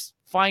Xavi is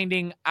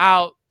finding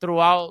out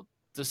throughout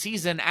the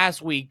season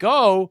as we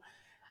go,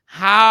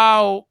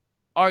 how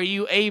are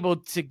you able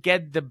to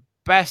get the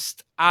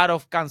best out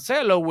of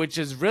Cancelo, which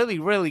is really,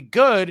 really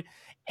good,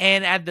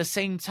 and at the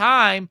same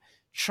time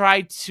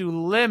try to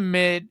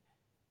limit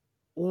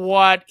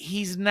what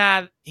he's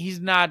not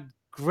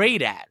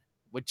great at,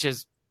 which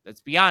is, let's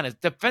be honest,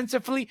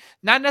 defensively,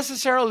 not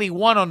necessarily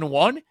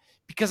one-on-one,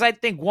 because I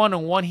think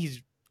one-on-one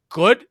he's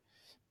good,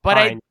 but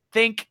fine. I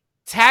think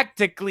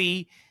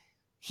tactically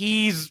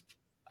he's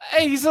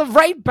a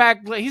right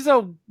back, he's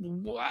a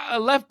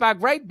left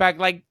back, right back.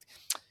 Like,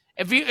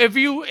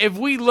 if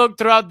we look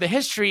throughout the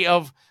history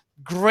of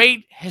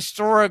great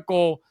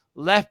historical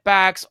left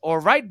backs or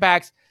right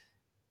backs,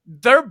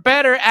 they're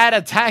better at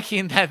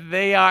attacking than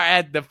they are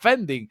at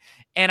defending.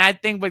 And I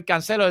think with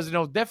Cancelo is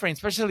no different,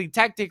 especially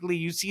tactically.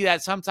 You see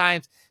that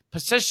sometimes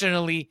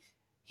positionally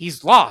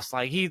he's lost.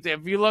 Like,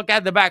 if you look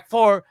at the back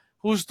four,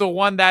 who's the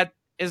one that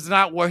is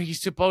not where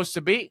he's supposed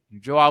to be?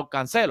 Joao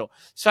Cancelo.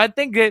 So I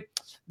think that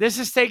this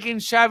is taking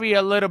Xavi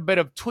a little bit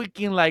of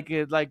tweaking, like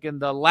in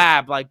the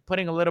lab, like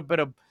putting a little bit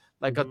of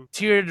like a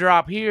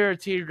teardrop here, a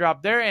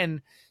teardrop there,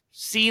 and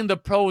seeing the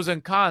pros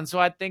and cons. So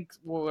I think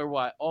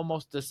we're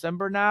almost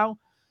December now.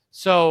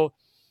 So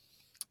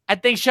I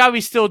think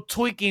Xavi's still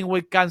tweaking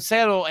with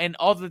Cancelo and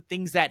all the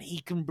things that he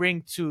can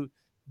bring to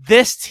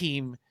this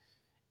team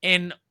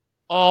in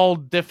all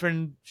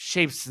different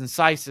shapes and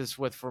sizes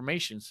with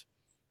formations.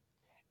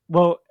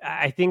 Well,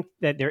 I think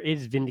that there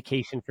is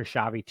vindication for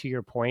Xavi, to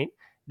your point,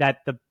 that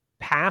the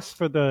pass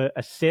for the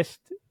assist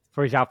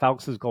for João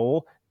Felix's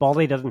goal,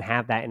 Balde doesn't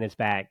have that in his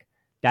bag.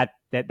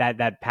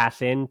 That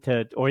pass in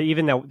to, or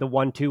even the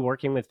 1-2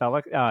 working with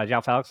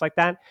João Felix like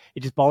that, it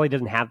just, Balde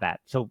doesn't have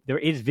that. So there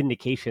is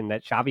vindication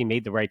that Xavi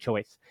made the right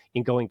choice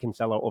in going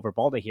Cancelo over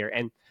Balde here.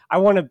 And I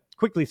want to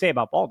quickly say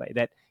about Balde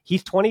that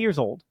he's 20 years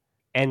old,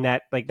 and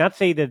that, like, not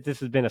say that this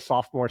has been a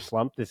sophomore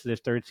slump, this is his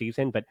third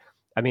season, but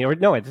I mean, or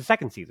no, it's the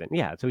second season.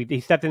 Yeah. So he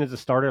stepped in as a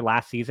starter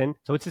last season.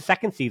 So it's the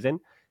second season.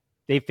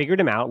 They figured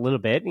him out a little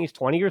bit, and he's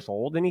 20 years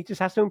old, and he just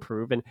has to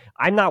improve. And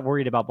I'm not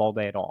worried about Balde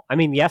at all. I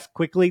mean, yes,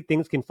 quickly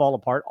things can fall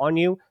apart on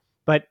you,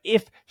 but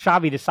if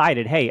Xavi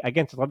decided, hey,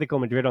 against Atletico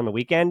Madrid on the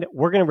weekend,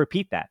 we're going to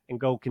repeat that and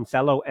go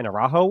Cancelo and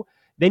Araujo,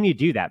 then you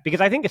do that.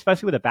 Because I think,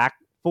 especially with a back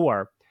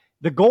four,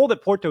 the goal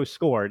that Porto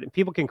scored, and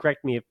people can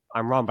correct me if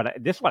I'm wrong, but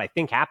this is what I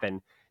think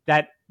happened,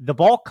 that the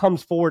ball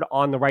comes forward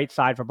on the right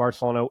side for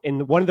Barcelona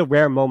in one of the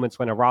rare moments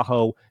when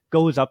Araujo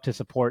goes up to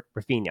support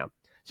Rafinha.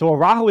 So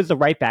Araujo is the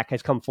right back,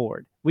 has come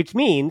forward, which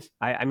means,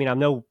 I mean, I'm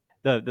no,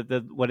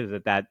 the what is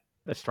it, that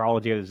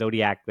astrology or the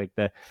zodiac, like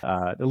the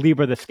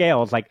Libra, the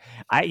scales, like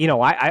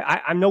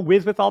I'm no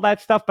whiz with all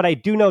that stuff, but I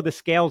do know the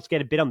scales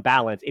get a bit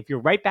unbalanced. If your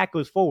right back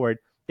goes forward,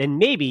 then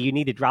maybe you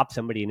need to drop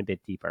somebody in a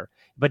bit deeper.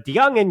 But De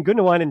Jong and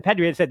Gundogan and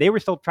Pedri said they were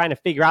still trying to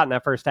figure out in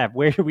that first half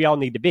where we all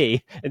need to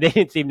be, and they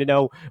didn't seem to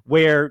know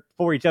where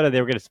for each other they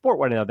were going to support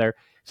one another.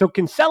 So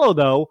Cancelo,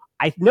 though,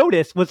 I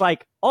noticed was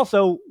like,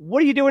 also,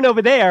 what are you doing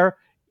over there?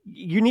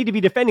 You need to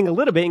be defending a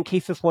little bit in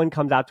case this one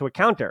comes out to a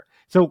counter.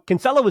 So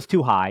Cancelo was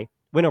too high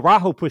when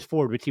Araujo pushed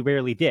forward, which he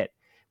rarely did,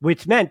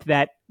 which meant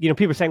that,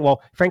 people were saying,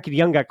 well, Frankie de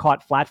Jong got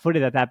caught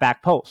flat-footed at that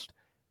back post.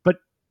 But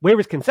where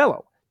was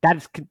Cancelo? That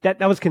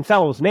was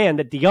Cancelo's man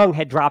that de Jong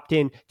had dropped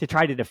in to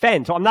try to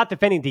defend. So I'm not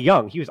defending de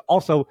Jong. He was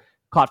also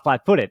caught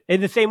flat-footed. In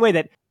the same way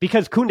that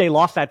because Koundé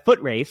lost that foot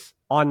race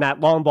on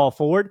that long ball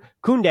forward,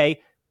 Koundé,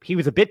 he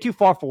was a bit too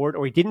far forward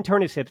or he didn't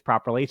turn his hips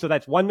properly. So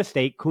that's one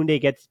mistake.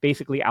 Koundé gets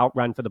basically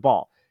outrun for the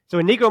ball. So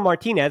Inigo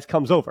Martinez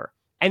comes over.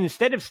 And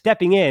instead of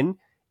stepping in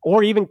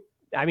or even,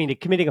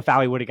 committing a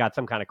foul, he would have got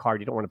some kind of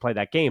card. You don't want to play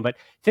that game. But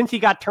since he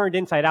got turned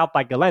inside out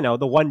by Galeno,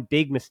 the one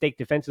big mistake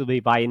defensively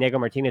by Inigo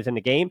Martinez in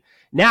the game,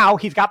 now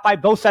he's got by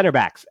both center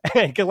backs.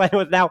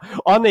 Galeno is now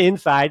on the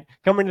inside,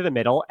 coming to the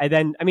middle. And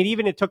then,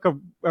 even it took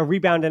a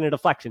rebound and a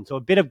deflection. So a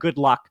bit of good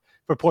luck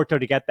for Porto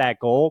to get that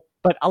goal.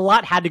 But a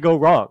lot had to go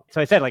wrong. So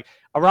I said,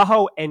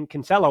 Araujo and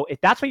Cancelo, if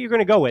that's what you're going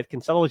to go with,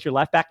 Cancelo is your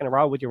left back and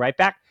Araujo with your right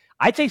back,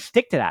 I'd say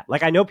stick to that.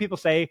 I know people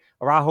say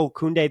Araujo,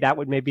 Koundé, that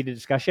would maybe be the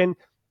discussion.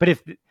 But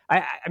if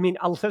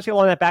especially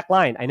along that back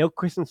line, I know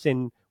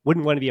Christensen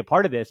wouldn't want to be a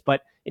part of this,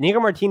 but Inigo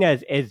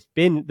Martinez has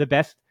been the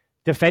best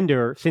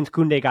defender since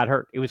Koundé got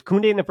hurt. It was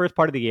Koundé in the first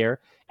part of the year,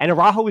 and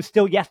Araujo is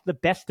still, yes, the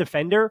best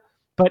defender,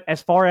 but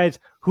as far as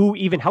who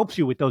even helps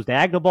you with those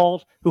diagonal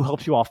balls, who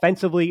helps you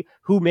offensively,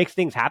 who makes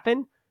things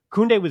happen,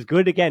 Koundé was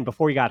good again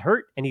before he got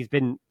hurt, and he's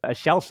been a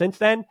shell since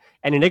then.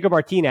 And Inigo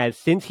Martinez,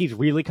 since he's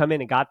really come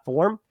in and got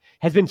form,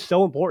 has been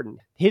so important.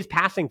 His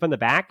passing from the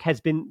back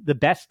has been the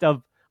best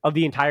of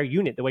the entire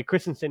unit, the way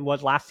Christensen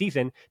was last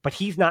season, but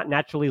he's not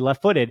naturally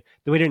left-footed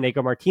the way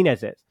Inigo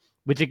Martinez is,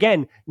 which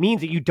again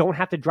means that you don't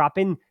have to drop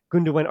in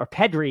Gundogan or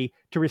Pedri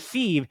to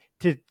receive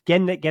to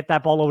get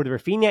that ball over to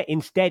Rafinha.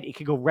 Instead, it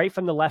could go right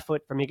from the left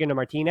foot from Inigo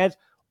Martinez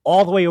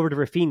all the way over to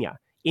Rafinha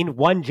in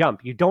one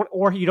jump. You don't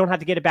have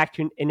to get it back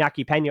to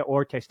Iñaki Peña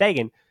or Ter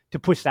Stegen to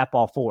push that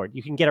ball forward.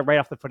 You can get it right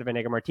off the foot of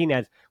Inigo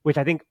Martinez, which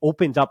I think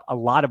opens up a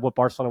lot of what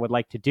Barcelona would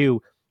like to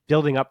do,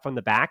 building up from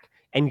the back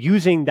and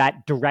using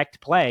that direct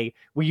play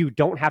where you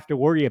don't have to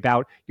worry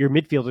about your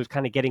midfielders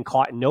kind of getting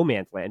caught in no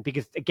man's land.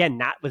 Because again,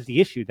 that was the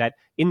issue, that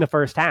in the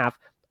first half,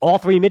 all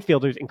three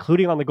midfielders,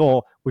 including on the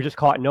goal, were just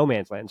caught in no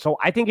man's land. So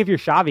I think if you're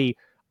Xavi,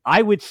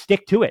 I would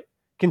stick to it.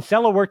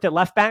 Cancelo worked at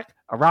left back,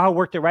 Araujo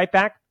worked at right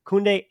back,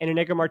 Koundé and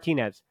Inigo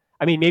Martinez.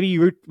 Maybe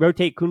you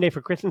rotate Koundé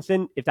for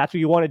Christensen if that's what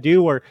you want to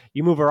do, or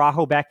you move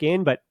Araujo back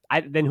in, but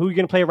then who are you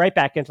going to play right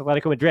back against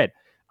Atletico Madrid?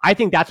 I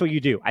think that's what you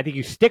do. I think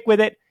you stick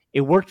with it.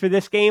 It worked for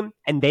this game,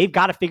 and they've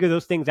got to figure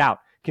those things out.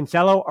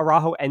 Cancelo,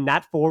 Araujo, and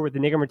that four with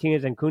Inigo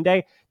Martinez and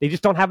Koundé, they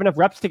just don't have enough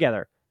reps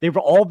together. They've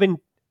all been,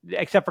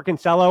 except for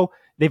Cancelo,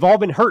 they've all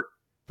been hurt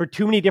for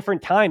too many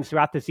different times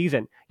throughout the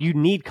season. You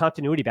need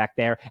continuity back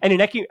there. And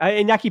Iñaki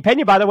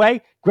Peña, by the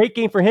way, great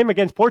game for him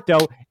against Porto,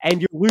 and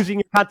you're losing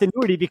your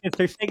continuity because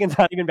Ter Stegen's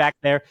not even back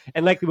there,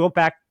 and likely won't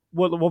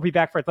be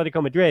back for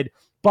Atletico Madrid.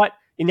 But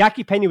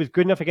Iñaki Peña was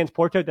good enough against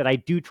Porto that I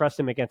do trust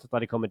him against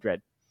Atletico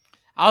Madrid.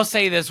 I'll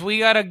say this. We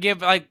got to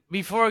give,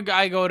 before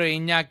I go to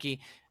Iñaki,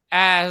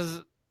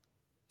 as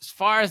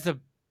far as the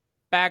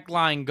back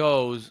line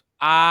goes,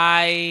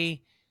 I'm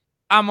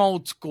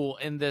old school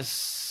in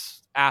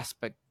this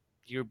aspect.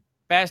 Your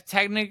best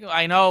technical,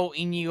 I know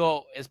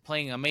Inigo is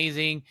playing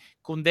amazing.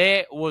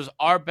 Koundé was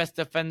our best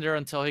defender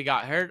until he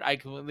got hurt. I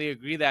completely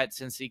agree that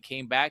since he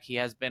came back, he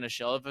has been a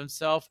shell of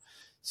himself.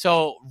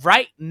 So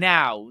right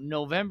now,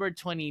 November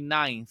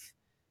 29th,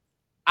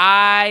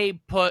 I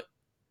put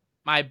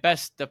my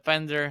best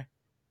defender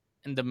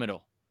in the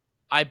middle.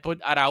 I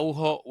put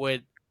Araujo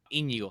with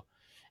Inigo.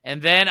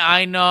 And then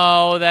I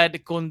know that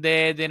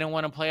Koundé didn't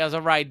want to play as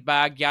a right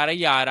back, yada,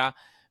 yada.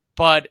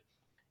 But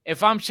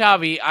if I'm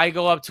Xavi, I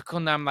go up to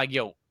Koundé. I'm like,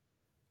 yo,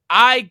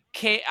 I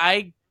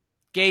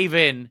gave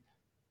in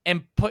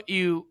and put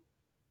you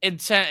in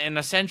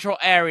a central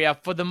area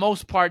for the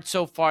most part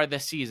so far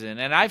this season.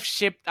 And I've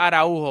shipped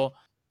Araujo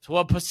to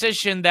a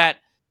position that,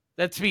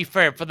 let's be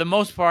fair, for the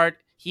most part,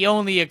 he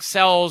only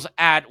excels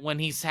at when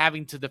he's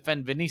having to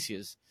defend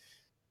Vinicius.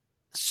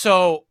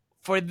 So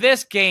for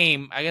this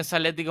game against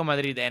Atletico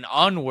Madrid and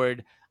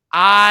onward,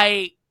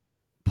 I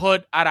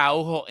put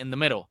Araujo in the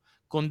middle.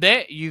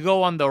 Koundé, you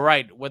go on the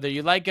right. Whether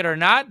you like it or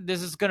not,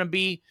 this is going to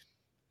be,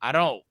 I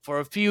don't know, for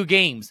a few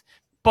games.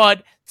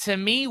 But to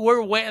me,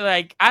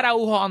 like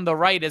Araujo on the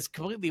right is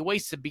completely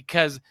wasted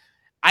because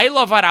I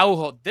love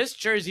Araujo. This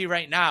jersey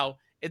right now,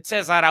 it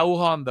says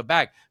Araujo on the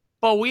back.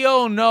 But we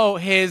all know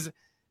his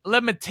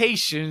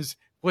limitations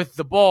with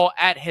the ball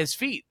at his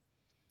feet.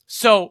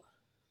 So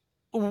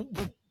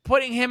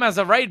putting him as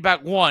a right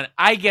back, one,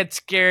 I get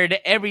scared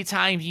every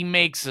time he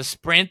makes a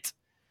sprint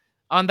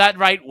on that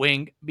right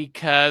wing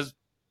because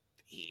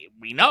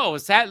we know,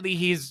 sadly,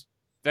 he's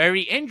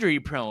very injury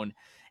prone.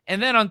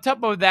 And then on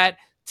top of that,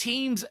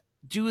 teams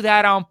do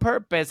that on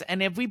purpose.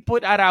 And if we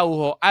put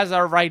Araujo as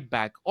our right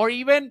back, or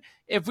even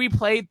if we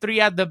play three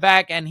at the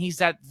back and he's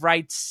that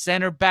right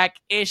center back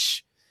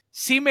ish,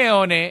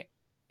 Simeone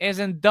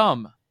isn't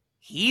dumb.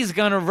 He's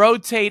going to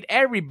rotate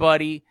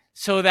everybody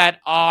so that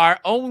our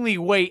only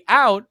way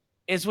out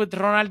is with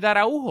Ronald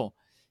Araujo.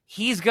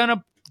 He's going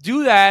to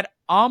do that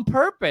on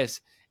purpose.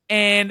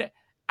 And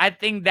I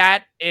think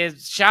that is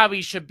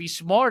Xavi should be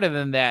smarter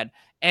than that.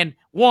 And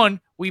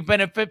one, we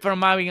benefit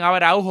from having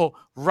Araujo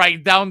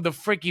right down the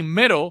freaking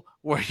middle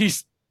where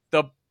he's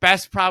the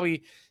best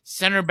probably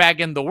center back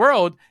in the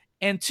world.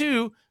 And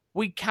two,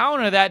 we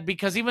counter that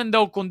because even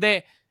though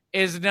Koundé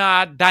is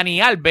not Dani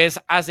Alves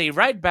as a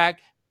right back,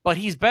 but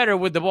he's better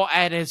with the ball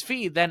at his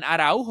feet than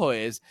Araujo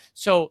is.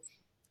 So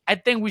I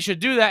think we should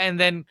do that. And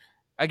then,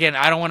 again,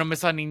 I don't want to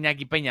miss on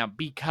Iñaki Peña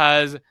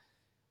because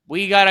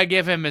we got to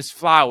give him his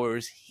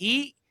flowers.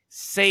 He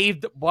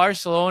saved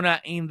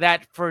Barcelona in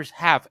that first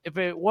half. If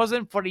it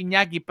wasn't for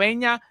Iñaki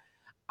Peña,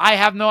 I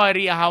have no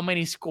idea how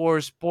many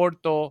goals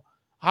Porto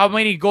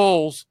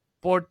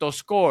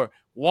score.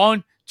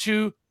 1,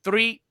 2,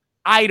 3,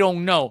 I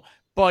don't know.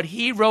 But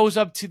he rose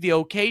up to the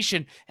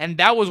occasion, and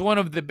that was one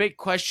of the big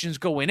questions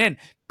going in.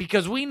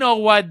 Because we know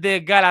what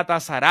the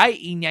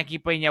Galatasaray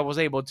Iñaki Peña was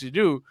able to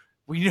do.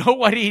 We know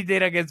what he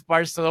did against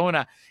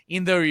Barcelona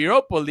in the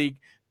Europa League.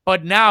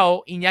 But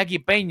now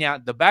Iñaki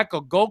Peña, the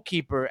backup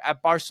goalkeeper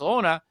at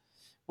Barcelona,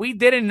 we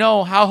didn't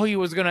know how he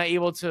was going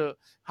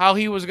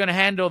to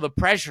handle the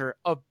pressure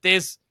of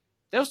this.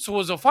 This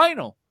was a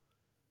final.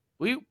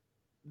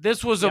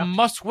 This was a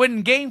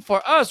must-win game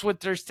for us with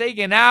Ter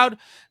Stegen out.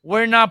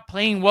 We're not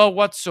playing well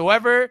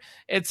whatsoever.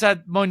 It's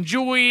at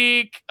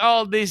Montjuic,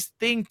 all these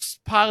things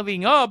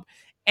piling up.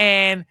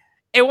 And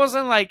it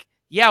wasn't like,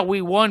 yeah,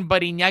 we won,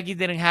 but Iñaki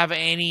didn't have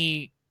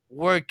any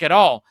work at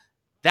all.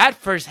 That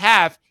first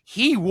half,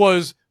 he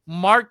was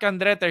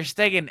Marc-André Ter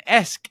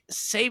Stegen-esque,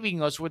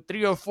 saving us with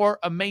 3 or 4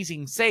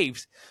 amazing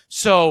saves.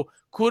 So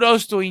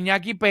kudos to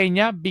Iñaki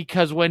Peña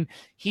because when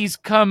he's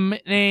come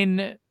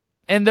in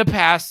the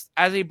past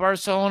as a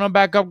Barcelona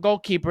backup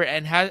goalkeeper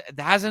and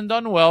hasn't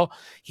done well,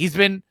 he's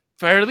been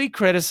fairly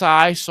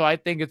criticized. So I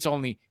think it's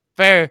only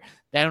fair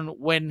that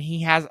when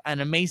he has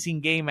an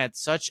amazing game at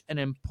such an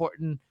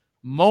important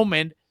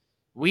moment,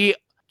 we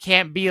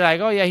can't be like,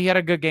 oh yeah, he had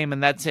a good game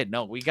and that's it.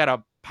 No, we got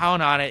to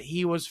pound on it.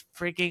 He was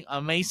freaking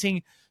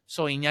amazing.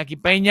 So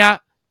Iñaki Peña,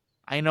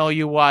 I know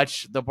you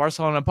watch the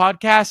Barcelona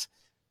podcast.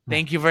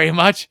 Thank you very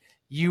much.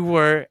 You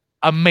were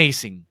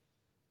amazing.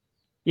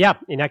 Yeah,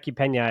 Iñaki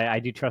Peña, I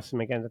do trust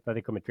him against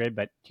Atletico Madrid,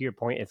 but to your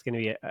point, it's going to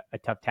be a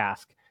tough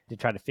task to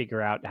try to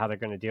figure out how they're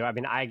going to do. I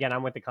mean,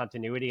 I'm with the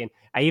continuity, and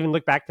I even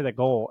look back to the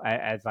goal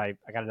as I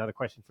got another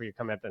question for you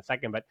coming up in a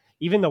second, but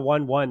even the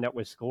 1-1 that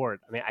was scored,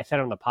 I mean, I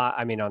said on the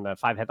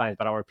 5 headlines,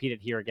 but I'll repeat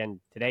it here again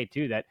today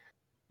too,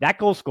 that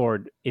goal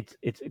scored, it's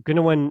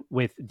Gundogan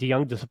with De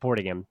Jong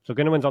supporting him. So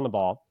Gundogan's on the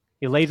ball.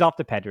 He lays off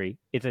to Pedri.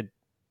 It's a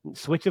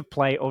switch of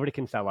play over to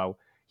Cancelo.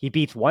 He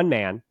beats one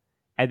man.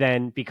 And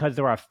then because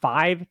there are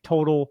 5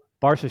 total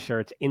Barca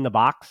shirts in the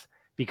box,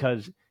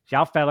 because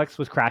João Felix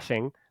was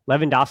crashing,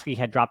 Lewandowski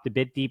had dropped a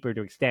bit deeper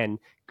to extend,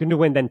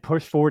 Gundogan then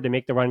pushed forward to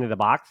make the run into the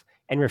box,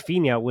 and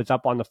Rafinha was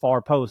up on the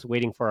far post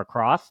waiting for a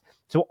cross.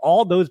 So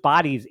all those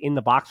bodies in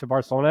the box for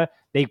Barcelona,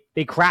 they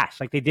crashed.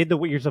 Like they did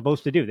what you're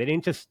supposed to do. They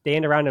didn't just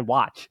stand around and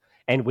watch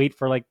and wait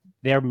for like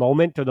their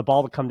moment or the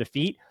ball to come to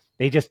feet.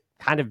 They just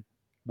kind of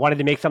wanted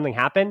to make something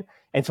happen.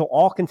 And so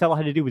all Cancelo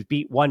had to do was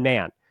beat one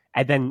man,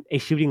 and then a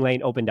shooting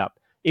lane opened up.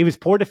 It was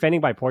poor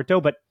defending by Porto,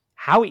 but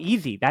how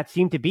easy that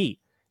seemed to be.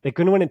 That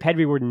Gundogan and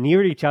Pedri were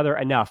near each other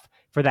enough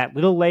for that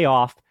little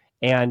layoff.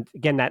 And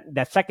again,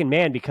 that second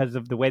man, because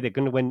of the way that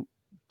Gundogan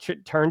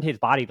turned his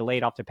body to lay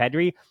it off to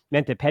Pedri,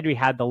 meant that Pedri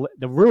had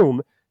the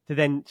room to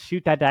then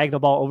shoot that diagonal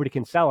ball over to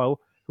Cancelo,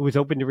 who was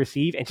open to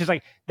receive. And just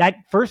like that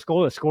first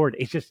goal that scored,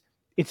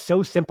 it's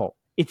so simple.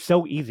 It's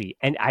so easy.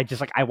 And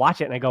I watch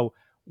it and I go,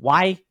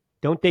 why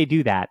don't they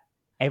do that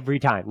every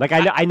time? Like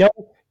I know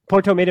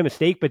Porto made a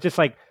mistake, but just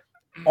like,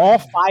 all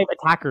 5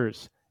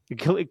 attackers,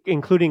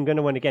 including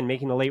Gundogan again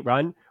making the late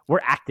run,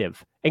 were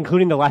active,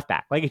 including the left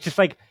back. Like it's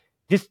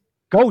just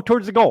go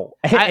towards the goal,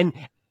 and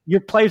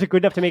your players are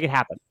good enough to make it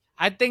happen.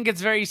 I think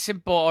it's very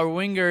simple. Our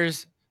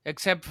wingers,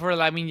 except for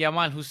Lamine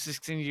Yamal, who's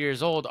 16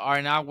 years old,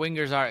 are now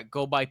wingers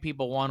go by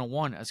people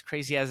 1-on-1. As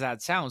crazy as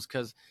that sounds,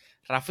 because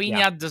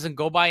Rafinha doesn't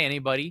go by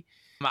anybody.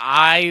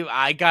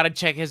 I gotta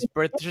check his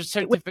birth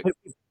certificate.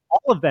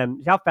 All of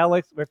them, João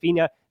Felix,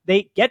 Rafinha,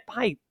 they get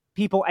by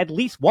people at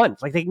least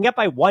once. Like they can get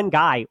by one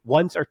guy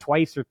once or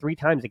twice or three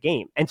times a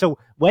game. And so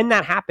when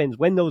that happens,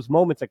 when those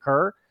moments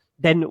occur,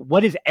 then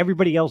what is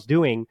everybody else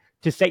doing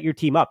to set your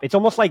team up? It's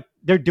almost like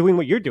they're doing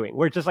what you're doing,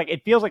 where it's just like,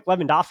 it feels like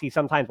Lewandowski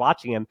sometimes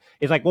watching him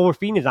is like, well,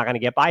 Rafinha's not going to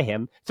get by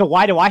him. So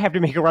why do I have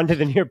to make a run to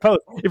the near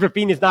post if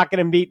Rafinha's not going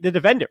to meet the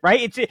defender,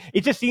 right?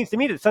 It just seems to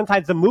me that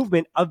sometimes the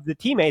movement of the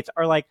teammates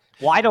are like,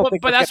 well, I don't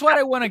think. But that's what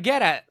I want to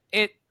get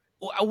at.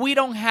 We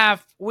don't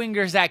have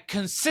wingers that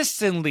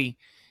consistently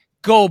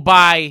go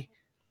by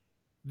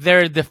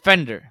their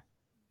defender.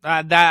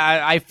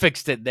 I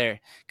fixed it there.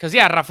 Because,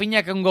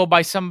 Rafinha can go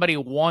by somebody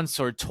once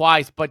or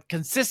twice, but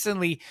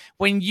consistently,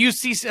 when you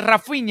see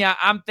Rafinha,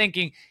 I'm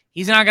thinking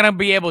he's not going to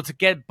be able to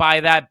get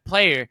by that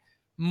player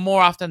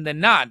more often than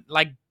not.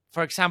 Like,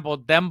 for example,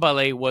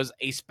 Dembele was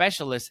a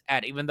specialist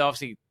at, even though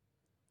obviously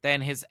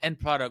then his end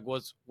product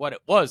was what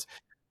it was.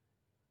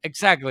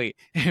 Exactly.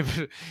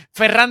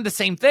 Ferran, the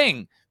same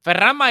thing.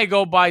 Ferran might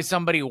go by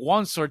somebody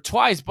once or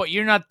twice, but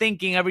you're not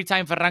thinking every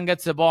time Ferran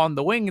gets the ball on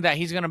the wing that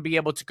he's going to be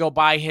able to go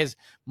by his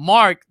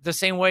mark the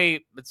same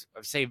way, let's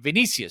say,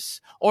 Vinicius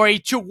or a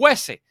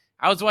Chukwueze.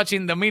 I was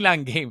watching the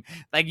Milan game.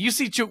 Like, you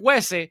see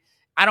Chukwueze,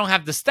 I don't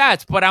have the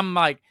stats, but I'm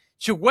like,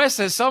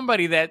 Chukwueze is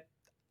somebody that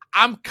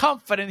I'm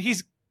confident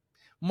he's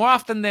more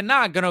often than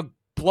not going to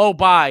blow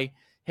by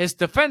his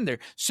defender.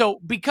 So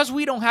because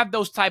we don't have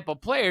those type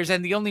of players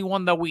and the only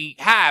one that we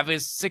have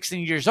is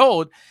 16 years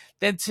old,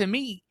 then to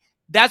me,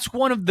 that's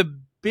one of the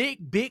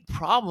big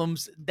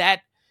problems that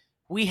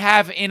we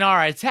have in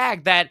our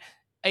attack, that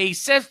a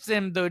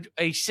system with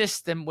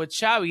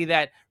Xavi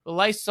that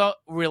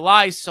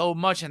relies so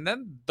much. And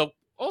then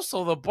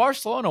also the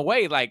Barcelona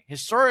way, like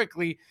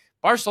historically,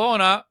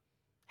 Barcelona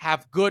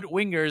have good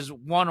wingers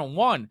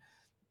one-on-one.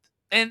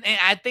 And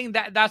I think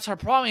that's our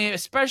problem,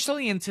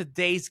 especially in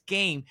today's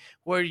game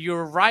where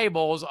your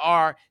rivals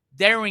are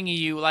daring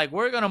you, like,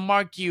 we're going to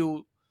mark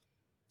you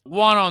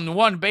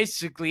one-on-one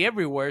basically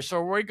everywhere.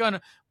 So we're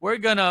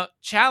gonna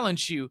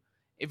challenge you.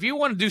 If you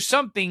want to do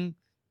something,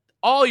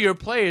 all your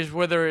players,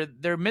 whether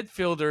they're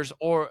midfielders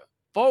or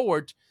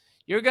forwards,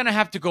 you're gonna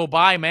have to go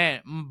by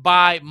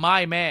my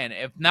man.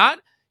 If not,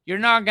 you're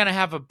not gonna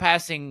have a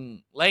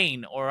passing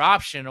lane or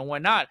option or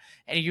whatnot.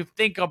 And if you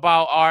think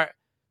about our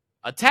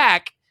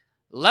attack,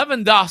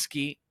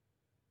 Lewandowski,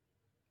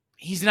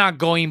 he's not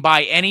going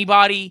by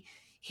anybody.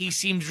 He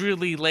seems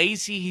really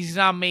lazy. He's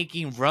not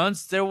making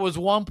runs. There was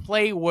one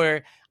play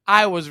where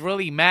I was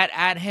really mad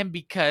at him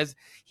because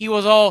he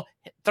was all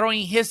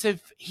throwing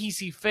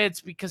hissy fits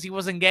because he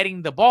wasn't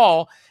getting the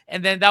ball.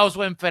 And then that was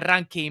when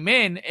Ferran came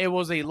in. It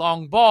was a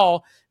long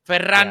ball.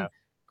 Ferran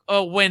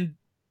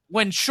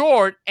went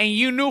short, and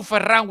you knew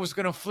Ferran was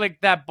going to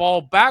flick that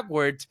ball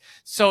backwards.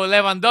 So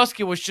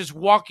Lewandowski was just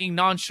walking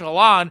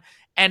nonchalant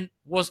and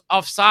was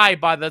offside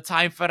by the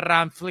time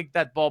Ferran flicked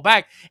that ball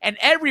back. And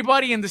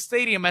everybody in the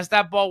stadium, as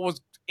that ball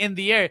was in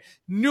the air,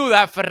 knew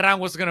that Ferran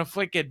was going to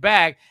flick it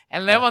back.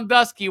 And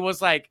Lewandowski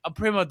was like a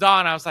prima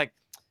donna. I was like,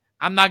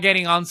 I'm not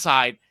getting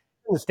onside.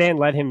 Understand,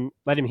 let him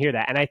hear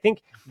that. And I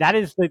think that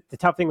is the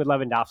tough thing with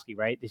Lewandowski,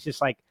 right? It's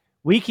just like,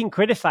 we can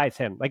criticize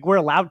him. Like, we're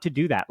allowed to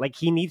do that. Like,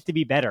 he needs to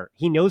be better.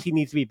 He knows he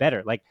needs to be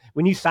better. Like,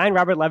 when you sign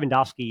Robert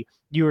Lewandowski,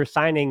 you are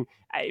signing,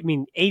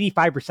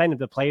 85% of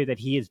the player that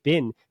he has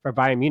been for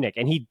Bayern Munich.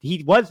 And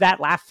he was that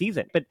last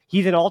season, but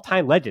he's an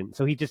all-time legend.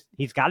 So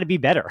he's got to be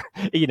better.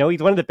 He's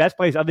one of the best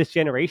players of this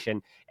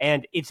generation.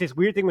 And it's this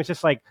weird thing, which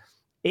just like,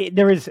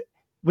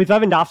 with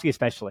Lewandowski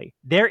especially,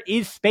 there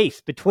is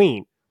space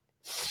between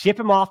ship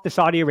him off to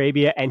Saudi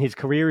Arabia and his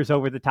career is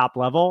over the top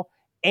level,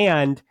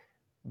 and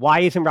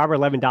why isn't Robert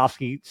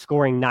Lewandowski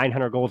scoring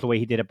 900 goals the way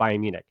he did at Bayern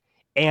Munich?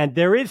 And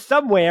there is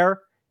somewhere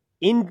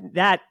in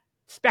that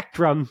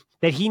spectrum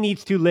that he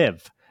needs to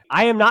live.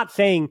 I am not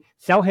saying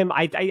sell him.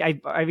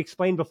 I've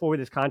explained before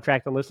with his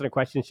contract and listener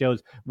question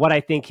shows what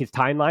I think his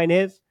timeline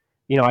is.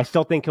 I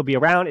still think he'll be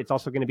around. It's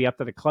also going to be up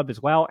to the club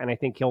as well. And I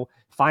think he'll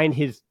find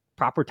his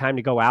proper time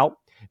to go out.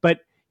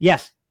 But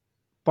yes,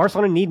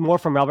 Barcelona need more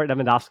from Robert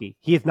Lewandowski.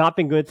 He has not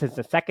been good since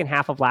the second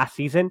half of last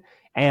season.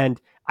 And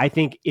I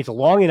think it's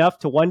long enough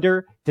to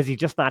wonder, does he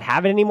just not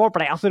have it anymore?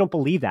 But I also don't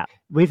believe that.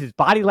 With his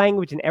body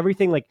language and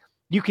everything, like,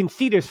 you can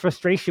see there's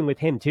frustration with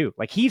him too.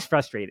 Like, he's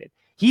frustrated.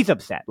 He's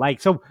upset.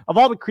 Like, so of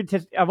all the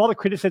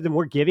criticism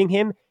we're giving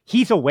him,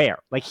 he's aware.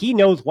 Like, he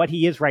knows what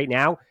he is right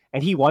now,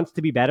 and he wants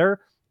to be better.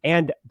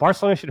 And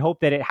Barcelona should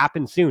hope that it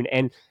happens soon.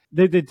 And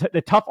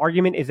the tough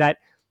argument is that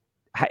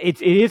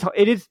it is,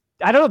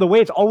 I don't know, the way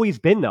it's always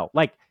been though.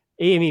 Like,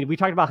 we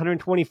talked about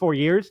 124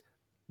 years.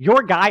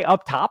 Your guy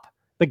up top,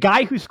 the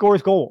guy who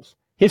scores goals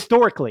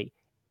historically,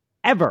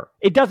 ever,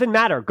 it doesn't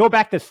matter. Go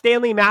back to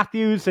Stanley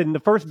Matthews and the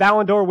first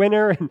Ballon d'Or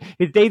winner and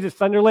his days at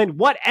Sunderland,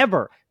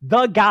 whatever.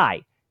 The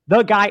guy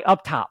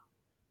up top,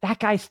 that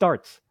guy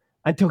starts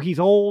until he's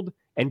old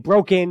and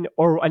broken,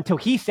 or until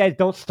he says,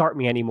 don't start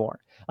me anymore.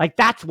 Like,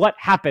 that's what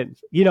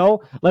happens,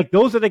 Like,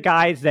 those are the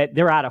guys that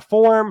they're out of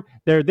form.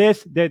 They're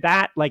this, they're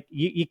that. Like,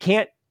 you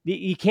can't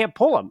You can't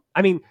pull him.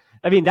 I mean,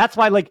 that's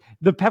why like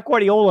the Pep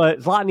Guardiola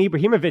Zlatan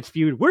Ibrahimovic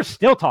feud, we're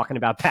still talking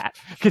about that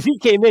because he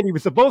came in, he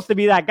was supposed to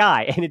be that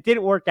guy, and it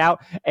didn't work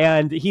out.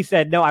 And he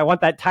said, "No, I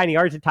want that tiny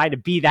Argentine to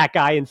be that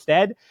guy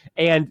instead."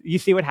 And you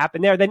see what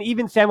happened there. Then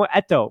even Samuel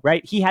Eto'o,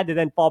 right? He had to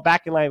then fall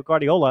back in line with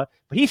Guardiola,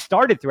 but he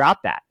started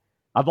throughout that.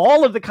 Of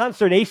all of the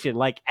consternation,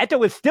 like Eto'o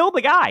was still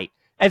the guy.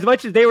 As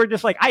much as they were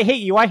just like, "I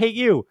hate you, I hate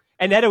you."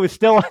 And Eto'o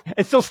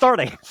is still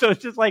starting. So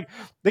it's just like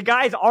the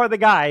guys are the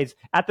guys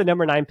at the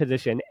number 9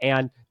 position.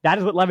 And that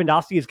is what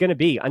Lewandowski is going to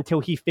be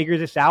until he figures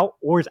this out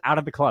or is out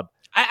of the club.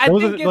 I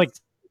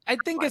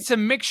think it's a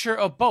mixture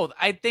of both.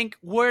 I think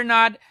we're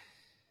not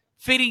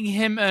feeding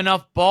him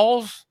enough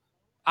balls.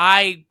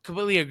 I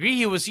completely agree.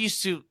 He was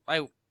used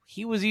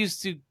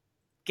to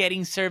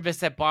getting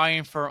service at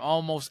Bayern for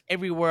almost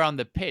everywhere on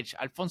the pitch.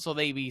 Alphonso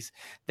Davies,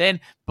 then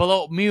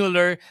below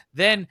Müller,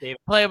 then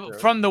play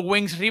from the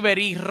wings,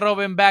 Ribéry,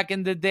 Robben back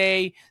in the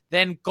day,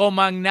 then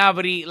Coman,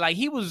 Gnabry. Like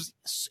he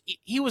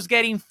was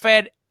getting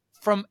fed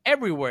from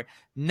everywhere.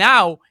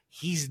 Now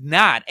he's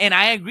not. And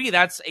I agree,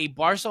 that's a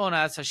Barcelona,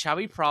 that's a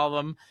Xavi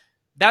problem.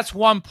 That's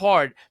one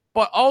part.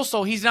 But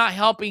also he's not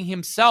helping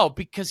himself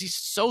because he's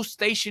so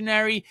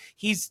stationary.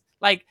 He's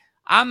like,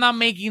 I'm not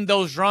making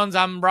those runs.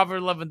 I'm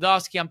Robert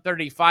Lewandowski. I'm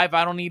 35.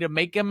 I don't need to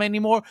make them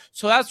anymore.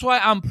 So that's why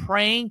I'm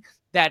praying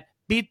that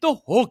Vitor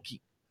Roque,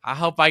 I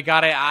hope I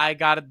got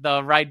it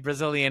the right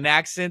Brazilian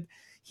accent.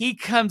 He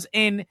comes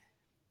in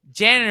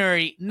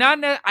January.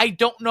 I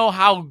don't know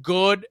how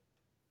good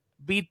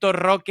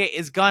Vitor Roque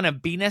is going to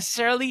be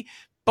necessarily,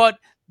 but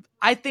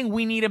I think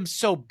we need him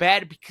so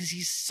bad because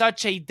he's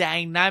such a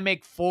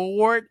dynamic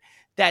forward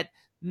that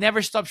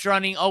never stops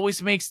running,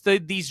 always makes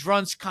these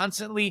runs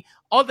constantly.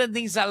 All the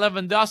things that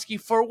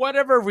Lewandowski, for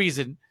whatever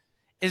reason,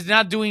 is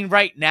not doing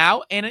right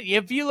now. And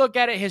if you look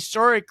at it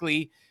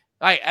historically,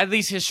 like at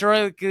least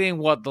historically in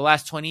the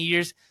last 20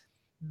 years,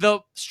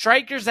 the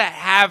strikers that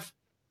have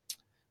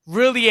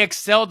really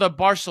excelled at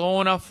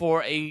Barcelona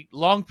for a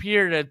long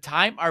period of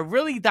time are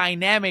really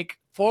dynamic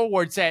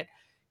forwards that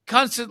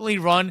constantly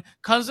run,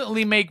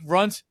 constantly make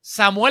runs.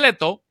 Samuel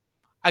Eto'o,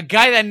 a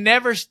guy that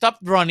never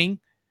stopped running.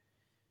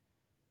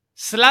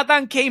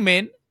 Zlatan came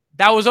in.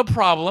 That was a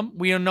problem.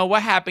 We don't know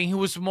what happened. He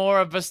was more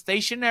of a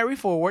stationary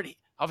forward.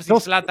 Obviously,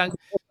 Zlatan.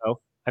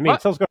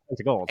 Still scoring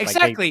goals.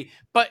 Exactly.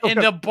 But in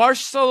the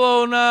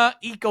Barcelona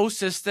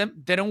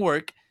ecosystem, didn't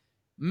work.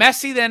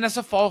 Messi then as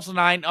a false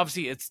 9.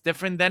 Obviously, it's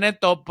different than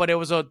Eto'o, but it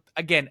was, a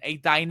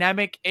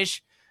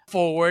dynamic-ish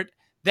forward.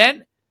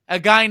 Then a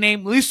guy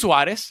named Luis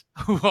Suarez,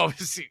 who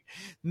obviously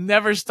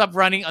never stopped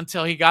running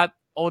until he got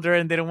older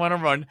and didn't want to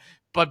run.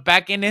 But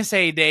back in his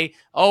heyday,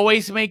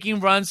 always making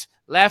runs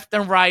left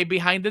and right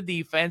behind the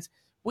defense.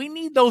 We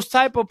need those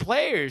type of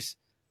players.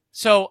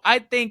 So I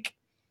think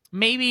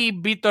maybe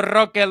Vitor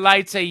Roque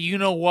lights a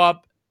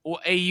you-know-what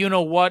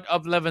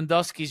of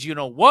Lewandowski's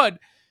you-know-what,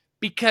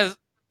 because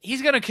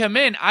he's going to come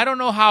in. I don't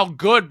know how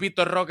good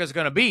Vitor Roque is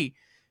going to be,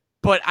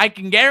 but I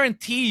can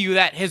guarantee you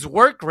that his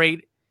work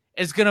rate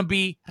is going to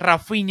be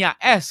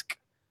Rafinha-esque,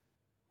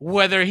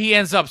 whether he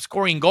ends up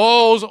scoring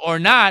goals or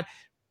not,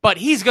 but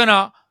he's going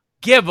to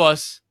give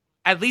us,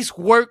 at least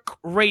work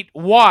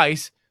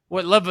rate-wise,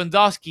 what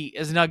Lewandowski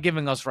is not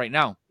giving us right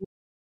now.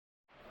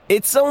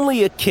 It's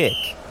only a kick,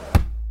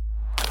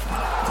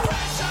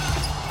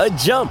 a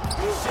jump,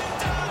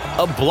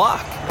 a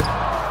block.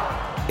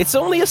 It's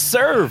only a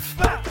serve.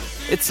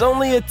 It's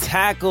only a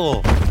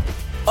tackle,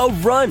 a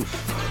run.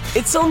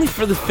 It's only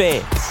for the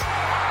fans.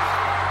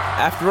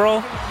 After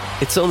all,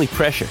 it's only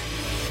pressure.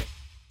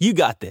 You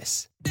got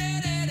this.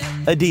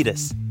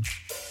 Adidas.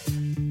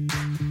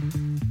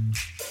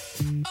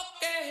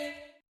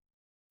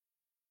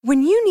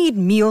 When you need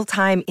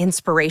mealtime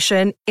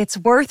inspiration, it's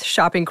worth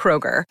shopping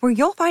Kroger, where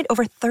you'll find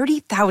over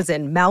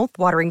 30,000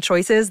 mouth-watering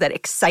choices that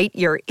excite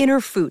your inner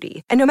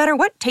foodie. And no matter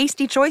what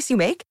tasty choice you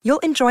make, you'll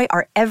enjoy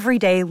our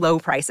everyday low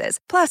prices,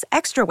 plus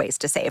extra ways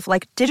to save,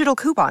 like digital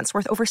coupons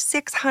worth over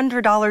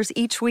 $600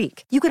 each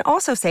week. You can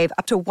also save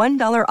up to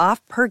 $1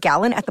 off per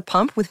gallon at the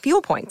pump with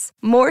fuel points.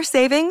 More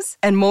savings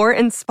and more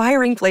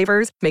inspiring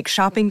flavors make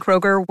shopping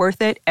Kroger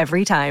worth it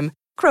every time.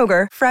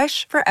 Kroger,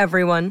 fresh for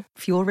everyone.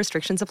 Fuel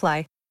restrictions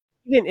apply.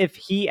 Even if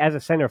he, as a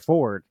center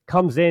forward,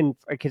 comes in,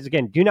 because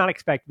again, do not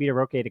expect Vitor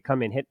Roque to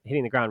come in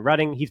hitting the ground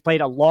running. He's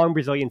played a long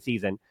Brazilian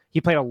season.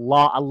 He played a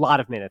lot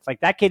of minutes. Like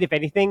that kid, if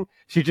anything,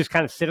 should just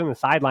kind of sit on the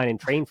sideline and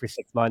train for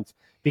 6 months,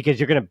 because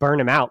you're going to burn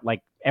him out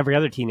like every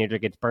other teenager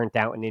gets burnt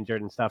out and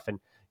injured and stuff. And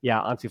yeah,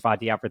 Ansu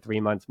Fati out for 3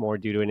 months more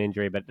due to an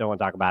injury, but don't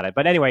want to talk about it.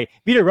 But anyway,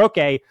 Vitor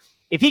Roque,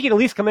 if he can at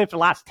least come in for the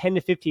last 10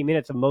 to 15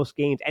 minutes of most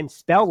games and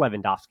spell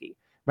Lewandowski,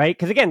 right?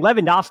 Because again,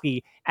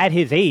 Lewandowski at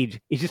his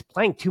age is just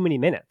playing too many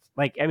minutes.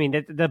 Like, I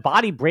mean, the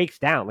body breaks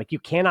down. Like, you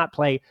cannot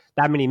play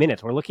that many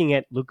minutes. We're looking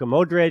at Luka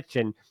Modric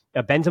and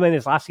Benzema in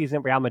his last season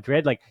at Real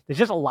Madrid. Like, there's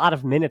just a lot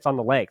of minutes on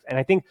the legs. And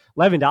I think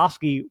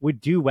Lewandowski would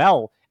do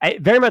well.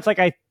 Very much like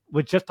I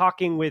was just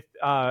talking with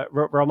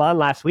Roman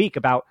last week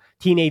about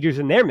teenagers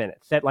and their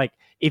minutes. That, like,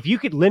 if you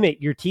could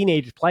limit your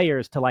teenage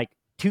players to, like,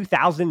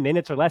 2,000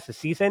 minutes or less a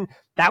season,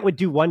 that would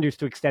do wonders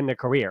to extend their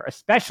career,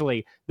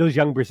 especially those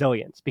young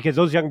Brazilians, because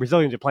those young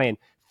Brazilians are playing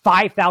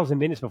 5,000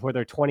 minutes before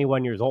they're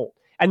 21 years old.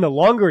 And the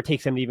longer it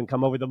takes them to even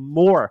come over, the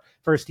more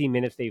first-team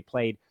minutes they've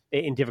played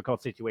in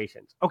difficult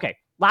situations. Okay,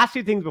 last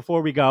two things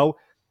before we go.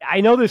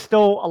 I know there's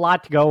still a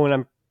lot to go, and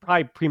I'm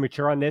probably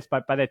premature on this,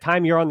 but by the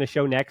time you're on the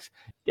show next,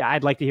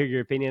 I'd like to hear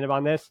your opinion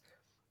on this.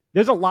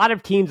 There's a lot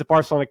of teams that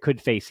Barcelona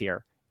could face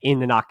here in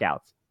the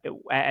knockouts,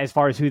 as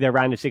far as who their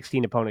round of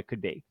 16 opponent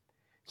could be.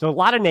 So a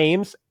lot of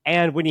names,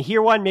 and when you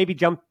hear one, maybe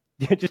jump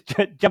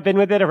in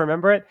with it or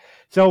remember it.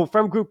 So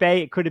from Group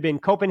A, it could have been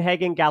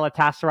Copenhagen,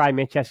 Galatasaray,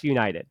 Manchester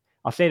United.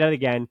 I'll say that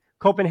again.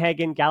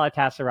 Copenhagen,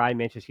 Galatasaray,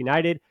 Manchester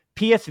United,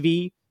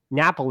 PSV,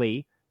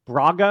 Napoli,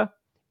 Braga,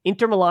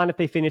 Inter Milan if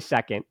they finish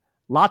second,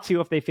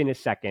 Lazio if they finish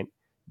second,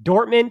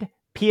 Dortmund,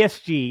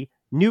 PSG,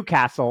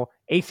 Newcastle,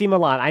 AC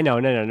Milan. I know,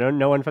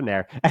 no one from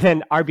there. And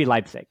then RB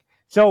Leipzig.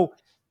 So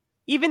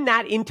even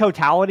that in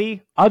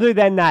totality, other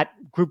than that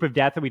group of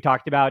death that we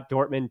talked about,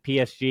 Dortmund,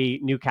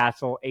 PSG,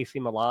 Newcastle, AC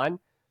Milan.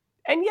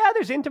 And yeah,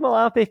 there's Inter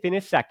Milan if they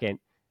finish second.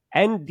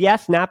 And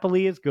yes,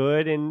 Napoli is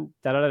good and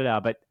da-da-da-da.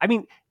 But I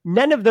mean,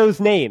 none of those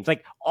names,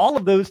 like all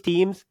of those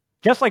teams,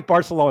 just like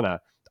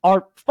Barcelona,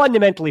 are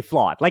fundamentally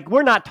flawed. Like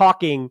we're not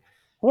talking,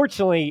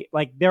 fortunately,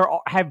 like there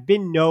have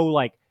been no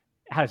like,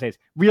 how to say this,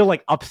 real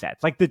like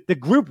upsets. Like the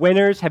group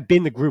winners have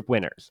been the group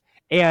winners.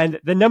 And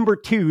the number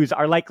twos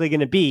are likely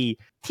going to be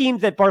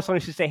teams that Barcelona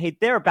should say, hey,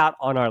 they're about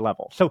on our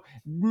level. So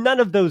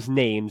none of those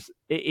names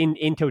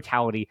in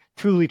totality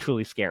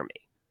truly scare me.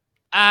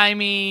 I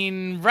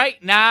mean,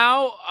 right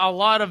now, a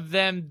lot of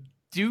them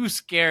do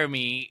scare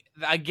me.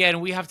 Again,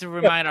 we have to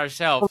remind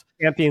ourselves.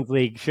 Champions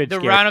League should the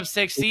scare round of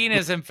 16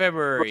 is in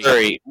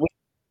February.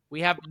 We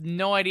have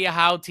no idea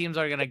how teams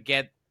are going to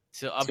get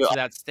to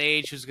that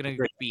stage, who's going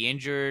to be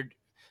injured,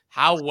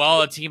 how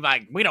well a team,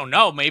 like, we don't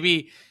know.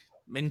 Maybe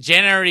in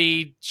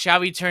January,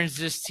 Xavi turns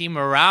this team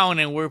around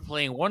and we're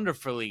playing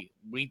wonderfully.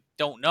 We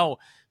don't know.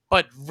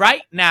 But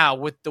right now,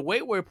 with the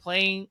way we're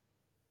playing,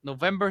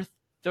 November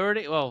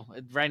 30, well,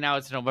 right now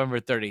it's November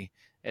 30.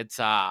 It's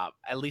at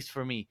least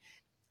for me.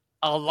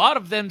 A lot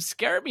of them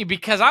scare me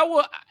because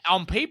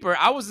on paper,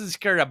 I wasn't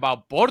scared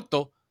about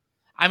Porto.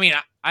 I mean,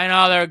 I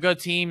know they're a good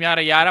team,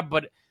 yada, yada,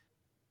 but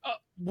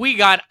we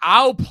got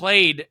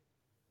outplayed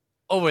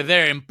over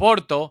there in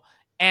Porto,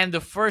 and the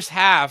first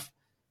half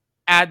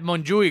at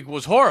Montjuic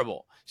was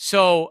horrible.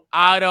 So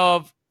out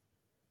of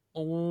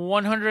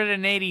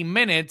 180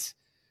 minutes,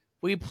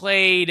 we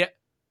played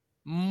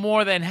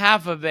more than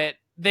half of it.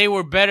 They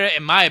were better,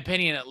 in my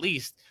opinion, at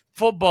least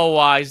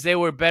football-wise. They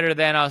were better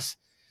than us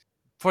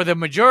for the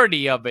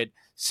majority of it.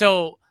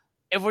 So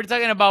if we're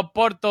talking about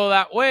Porto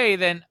that way,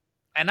 then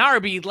an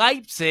RB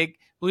Leipzig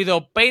with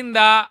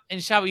Openda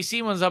and Xavi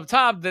Simons up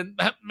top, then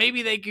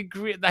maybe they could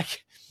create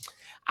like,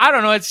 I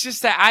don't know. It's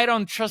just that I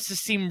don't trust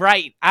this team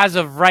as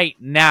of right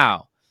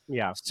now.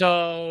 Yeah.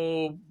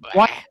 So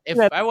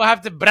if I will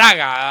have to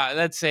Braga,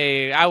 let's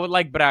say I would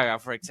like Braga,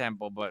 for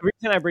example. But the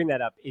reason I bring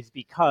that up is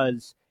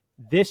because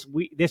this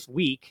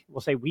week,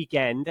 we'll say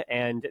weekend,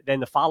 and then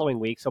the following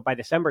week, so by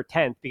December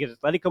 10th, because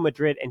Atletico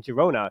Madrid and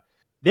Girona,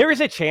 there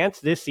is a chance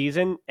this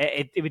season,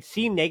 it would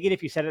seem negative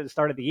if you said it at the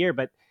start of the year,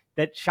 but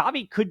that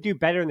Xavi could do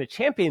better in the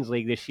Champions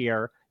League this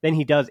year than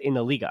he does in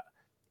the Liga.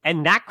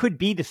 And that could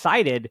be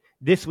decided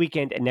this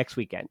weekend and next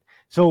weekend.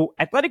 So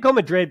Atletico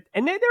Madrid,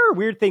 and they're a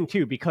weird thing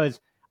too,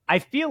 because I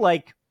feel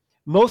like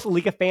most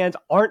Liga fans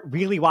aren't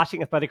really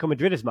watching Atletico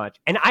Madrid as much.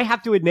 And I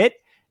have to admit,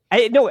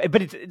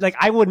 it's like,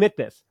 I will admit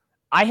this.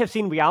 I have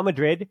seen Real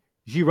Madrid,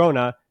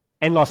 Girona,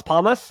 and Las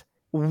Palmas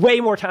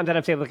way more times than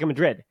I've seen Atletico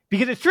Madrid.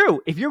 Because it's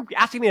true. If you're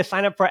asking me to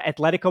sign up for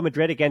Atletico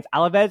Madrid against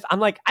Alaves, I'm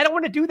like, I don't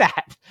want to do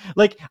that.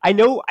 Like, I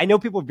know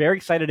people are very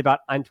excited about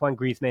Antoine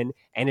Griezmann,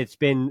 and it's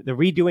been the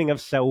redoing of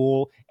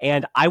Seoul,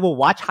 and I will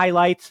watch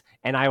highlights,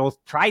 and I will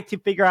try to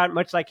figure out as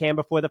much as I can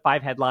before the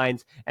 5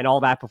 headlines and all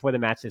that before the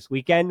match this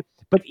weekend.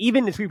 But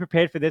even as we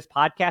prepared for this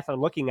podcast,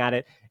 I'm looking at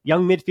it,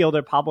 young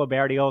midfielder Pablo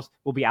Barrios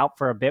will be out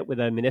for a bit with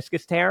a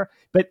meniscus tear.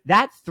 But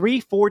that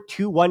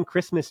 3-4-2-1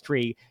 Christmas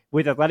tree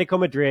with Atletico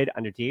Madrid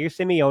under Diego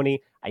Simeone,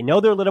 I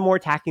know they're a little more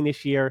attacking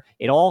this year.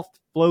 It all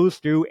flows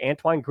through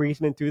Antoine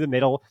Griezmann through the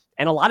middle,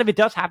 and a lot of it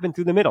does happen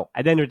through the middle,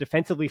 and then they're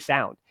defensively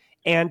sound.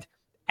 And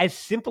as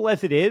simple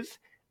as it is,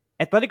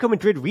 Atletico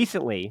Madrid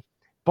recently,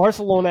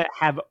 Barcelona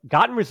have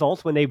gotten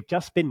results when they've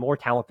just been more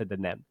talented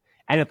than them.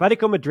 And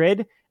Atletico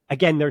Madrid,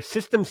 again, their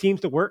system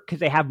seems to work because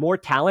they have more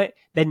talent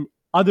than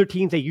other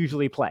teams they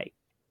usually play.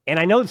 And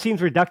I know it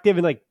seems reductive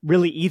and like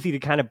really easy to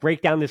kind of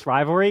break down this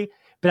rivalry,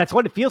 but that's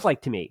what it feels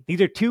like to me. These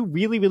are two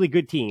really, really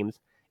good teams.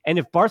 And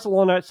if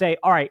Barcelona say,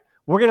 all right,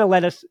 we're going to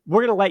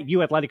let you,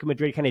 Atletico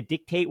Madrid, kind of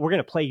dictate, we're going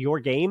to play your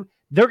game,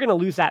 they're going to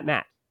lose that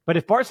match. But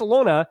if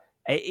Barcelona,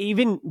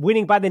 even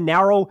winning by the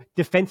narrow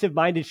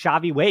defensive-minded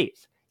Xavi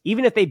ways,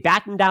 even if they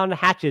batten down the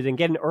hatches and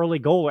get an early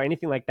goal or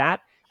anything like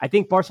that, I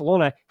think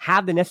Barcelona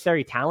have the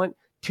necessary talent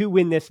to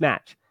win this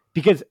match.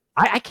 Because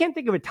I can't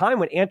think of a time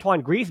when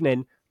Antoine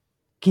Griezmann,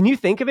 can you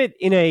think of it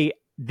in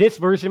this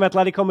version of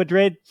Atletico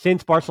Madrid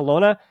since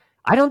Barcelona?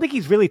 I don't think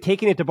he's really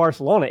taken it to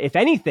Barcelona. If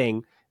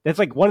anything, that's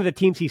like one of the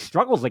teams he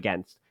struggles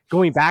against,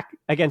 going back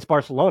against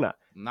Barcelona.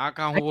 Knock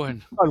on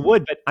wood. On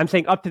wood, but I'm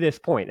saying up to this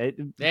point. I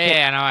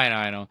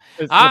know.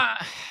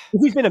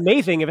 He's been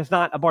amazing if it's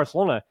not a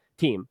Barcelona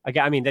team.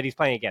 Again, I mean, that he's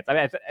playing against. I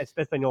mean,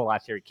 especially know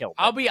last year he killed.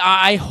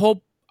 I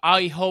hope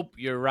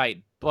you're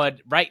right.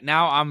 But right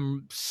now,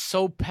 I'm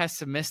so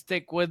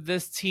pessimistic with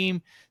this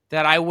team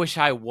that I wish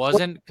I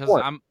wasn't,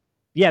 because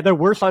they're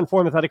worse on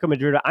form than Atletico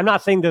Madrid. I'm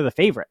not saying they're the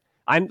favorite.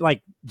 I'm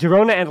like,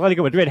 Girona and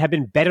Atletico Madrid have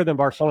been better than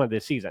Barcelona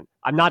this season.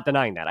 I'm not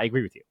denying that. I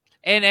agree with you.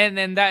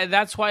 And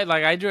that's why,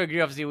 like, I do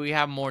agree. Obviously, we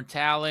have more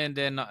talent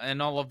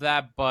and all of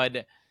that,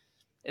 but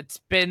it's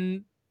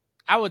been,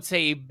 I would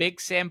say, a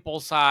big sample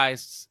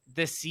size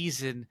this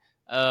season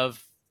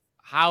of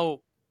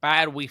how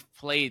bad we've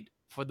played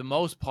for the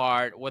most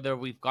part, whether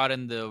we've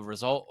gotten the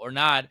result or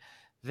not,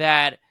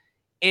 that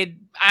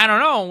I don't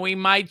know, we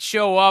might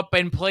show up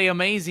and play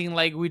amazing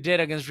like we did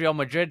against Real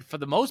Madrid for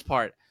the most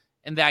part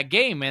in that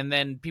game, and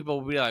then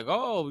people will be like,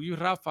 "Oh, you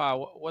Rafa,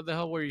 what the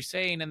hell were you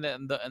saying in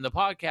the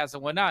podcast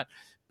and whatnot?"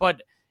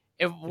 But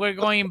if we're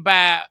going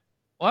back,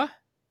 what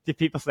did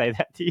people say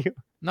that to you?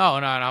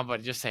 No,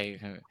 but just say,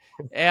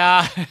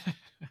 yeah.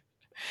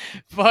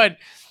 But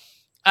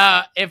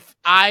if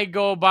I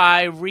go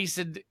by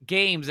recent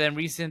games, and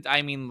recent,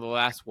 I mean the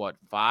last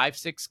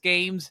 5-6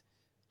 games,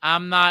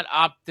 I'm not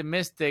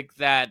optimistic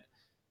that.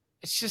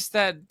 It's just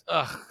that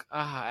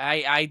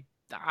I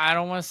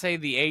don't want to say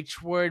the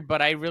H word,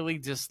 but I really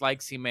dislike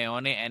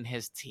Simeone and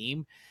his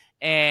team.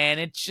 And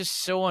it's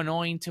just so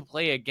annoying to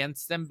play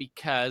against them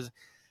because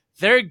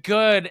they're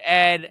good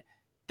at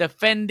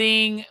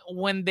defending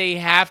when they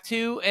have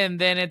to. And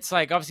then it's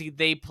like, obviously,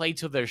 they play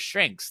to their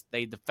strengths.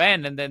 They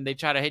defend, and then they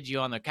try to hit you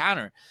on the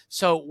counter.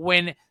 So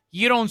when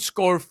you don't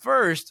score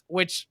first,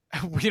 which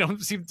we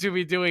don't seem to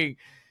be doing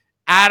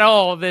at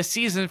all this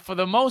season for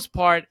the most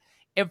part,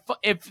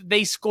 if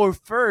they score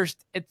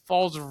first, it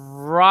falls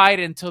right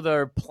into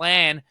their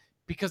plan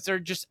because they're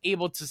just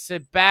able to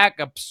sit back,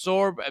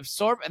 absorb,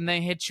 and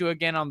then hit you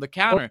again on the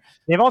counter. Well,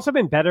 they've also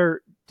been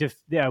better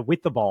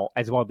with the ball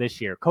as well this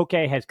year.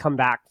 Koke has come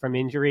back from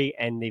injury,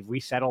 and they've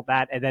resettled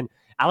that. And then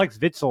Alex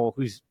Witsel,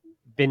 who's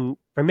been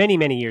for many,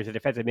 many years a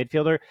defensive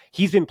midfielder,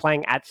 he's been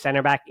playing at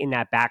center back in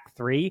that back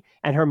three.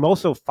 And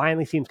Hermoso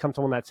finally seems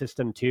comfortable in that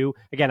system too.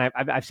 Again,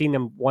 I've seen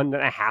them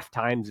 1.5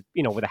 times,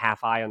 with a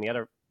half eye on the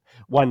other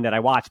one that I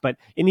watched, and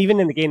even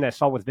in the game that I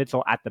saw with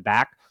Witsel at the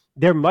back,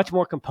 they're much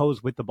more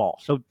composed with the ball.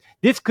 So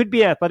this could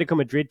be an Atletico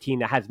Madrid team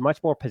that has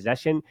much more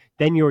possession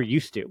than you're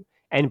used to.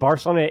 And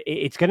Barcelona,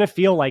 it's going to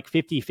feel like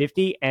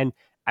 50-50. And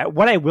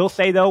what I will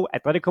say, though,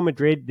 Atletico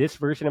Madrid, this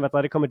version of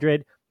Atletico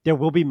Madrid, there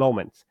will be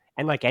moments.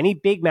 And like any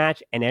big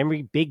match and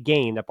every big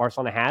game that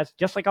Barcelona has,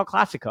 just like El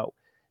Clasico,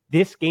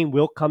 this game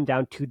will come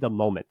down to the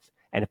moments.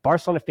 And if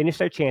Barcelona finish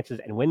their chances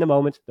and win the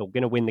moments, they're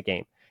going to win the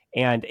game.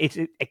 And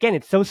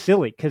it's so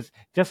silly because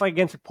just like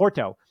against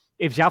Porto,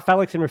 if João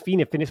Felix and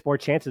Rafinha finish more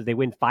chances, they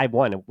win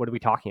 5-1. What are we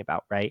talking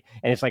about, right?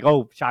 And it's like,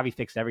 oh, Xavi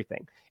fixed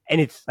everything.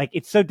 And it's like,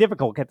 it's so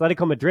difficult.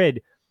 Atletico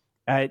Madrid,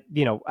 the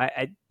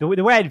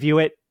way I'd view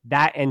it,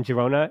 that and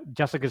Girona,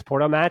 just like his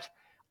Porto match,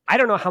 I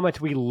don't know how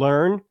much we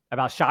learn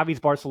about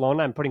Xavi's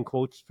Barcelona. I'm putting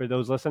quotes for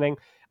those listening.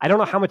 I don't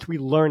know how much we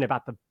learn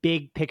about the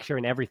big picture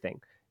and everything.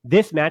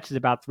 This match is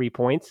about 3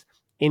 points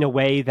in a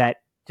way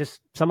that just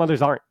some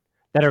others aren't.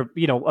 That are,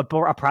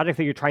 a project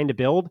that you're trying to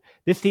build.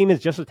 This team is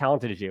just as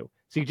talented as you.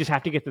 So you just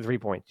have to get the 3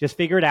 points. Just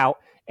figure it out,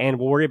 and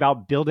we'll worry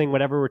about building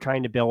whatever we're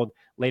trying to build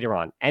later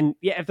on. And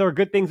yeah, if there are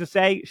good things to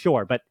say,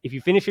 sure. But if you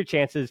finish your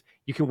chances,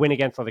 you can win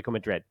against Atletico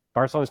Madrid.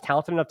 Barcelona is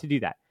talented enough to do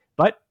that.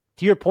 But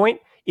to your point,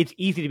 it's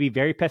easy to be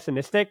very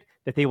pessimistic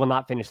that they will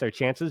not finish their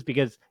chances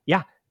because,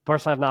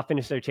 Barcelona have not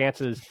finished their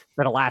chances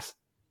for the last,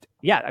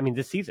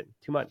 this season,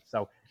 2 months.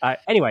 So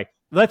anyway,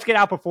 let's get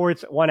out before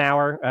it's 1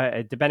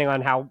 hour, depending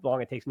on how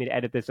long it takes me to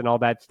edit this and all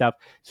that stuff.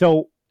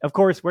 So, of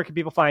course, where can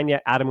people find you?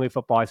 Adam Lee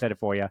Football, I said it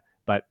for you.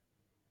 But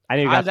I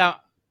know you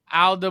got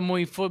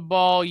Aldemui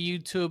Football,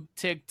 YouTube,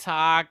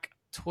 TikTok,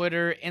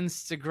 Twitter,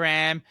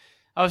 Instagram.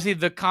 Obviously,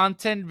 the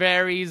content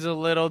varies a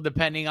little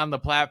depending on the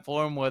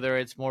platform, whether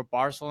it's more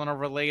Barcelona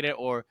related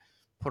or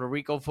Puerto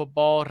Rico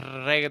football,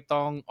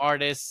 reggaeton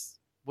artists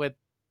with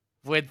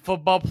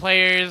football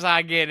players.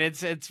 Again,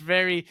 it's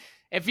very.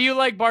 If you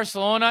like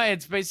Barcelona,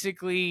 it's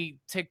basically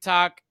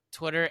TikTok,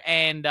 Twitter,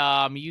 and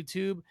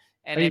YouTube.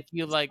 And if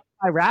you like,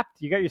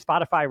 you got your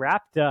Spotify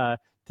Wrapped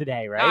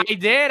today, right?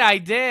 I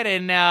did,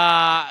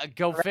 and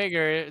go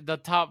figure. The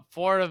top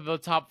 4 of the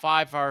top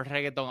 5 are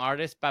reggaeton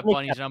artists. Bad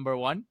Bunny's number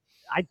 1.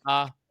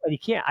 You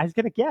can't. I was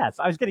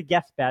gonna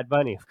guess Bad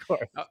Bunny, of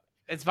course.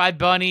 It's Bad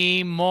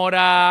Bunny,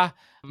 Mora.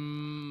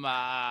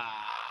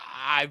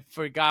 I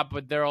forgot,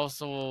 but they're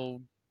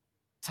also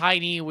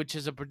Tiny, which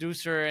is a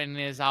producer, in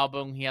his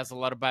album he has a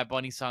lot of Bad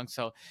Bunny songs.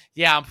 So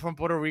yeah, I'm from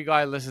Puerto Rico.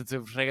 I listen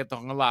to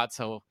reggaeton a lot.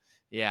 So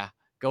yeah,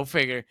 go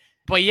figure.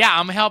 But yeah,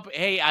 I'm helping.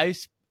 Hey,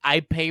 I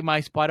pay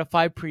my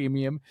Spotify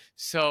premium,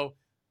 so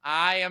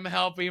I am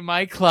helping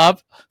my club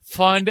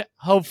fund,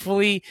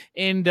 hopefully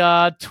in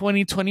the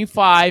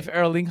 2025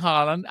 Erling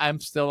Haaland.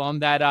 I'm still on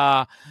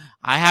that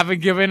I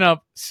haven't given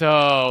up.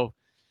 So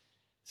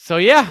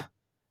yeah,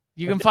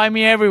 you can find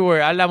me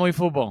everywhere. I love my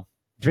football.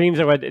 Dreams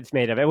are what it's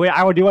made of. And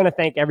I do want to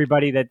thank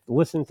everybody that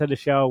listens to the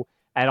show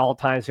at all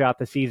times throughout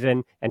the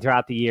season and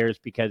throughout the years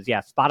because,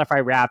 yeah,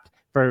 Spotify Wrapped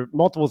for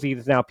multiple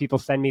seasons now. People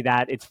send me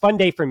that. It's a fun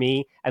day for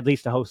me, at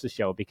least, to host the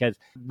show because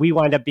we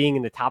wind up being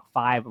in the top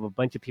 5 of a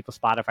bunch of people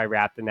Spotify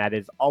Wrapped, and that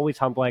is always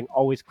humbling,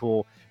 always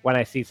cool when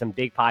I see some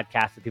big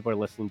podcasts that people are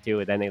listening to,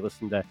 and then they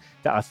listen to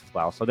us as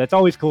well. So that's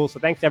always cool. So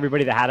thanks to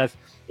everybody that had us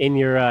in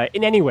your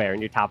in anywhere in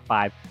your top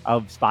 5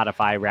 of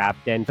Spotify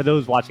Wrapped. And for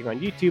those watching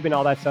on YouTube and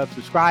all that stuff,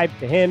 subscribe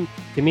to him,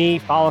 to me,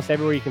 follow us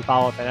everywhere you can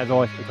follow us. And as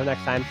always, until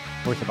next time,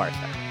 Forza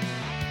Barça.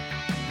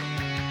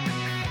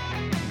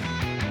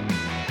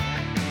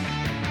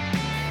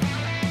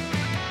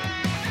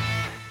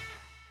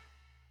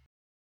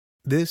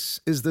 This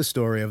is the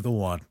story of the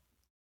one.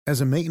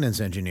 As a maintenance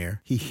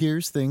engineer, he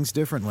hears things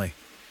differently.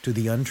 To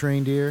the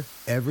untrained ear,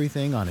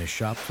 everything on his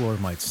shop floor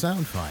might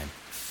sound fine,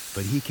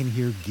 but he can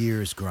hear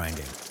gears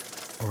grinding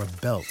or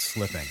a belt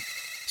slipping.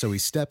 So he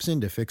steps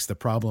in to fix the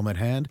problem at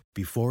hand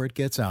before it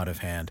gets out of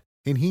hand.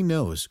 And he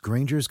knows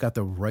Grainger's got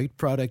the right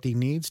product he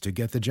needs to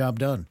get the job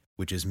done,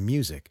 which is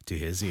music to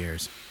his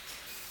ears.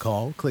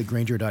 Call, click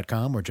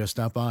Grainger.com, or just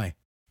stop by.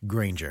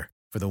 Grainger,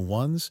 for the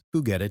ones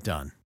who get it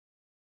done.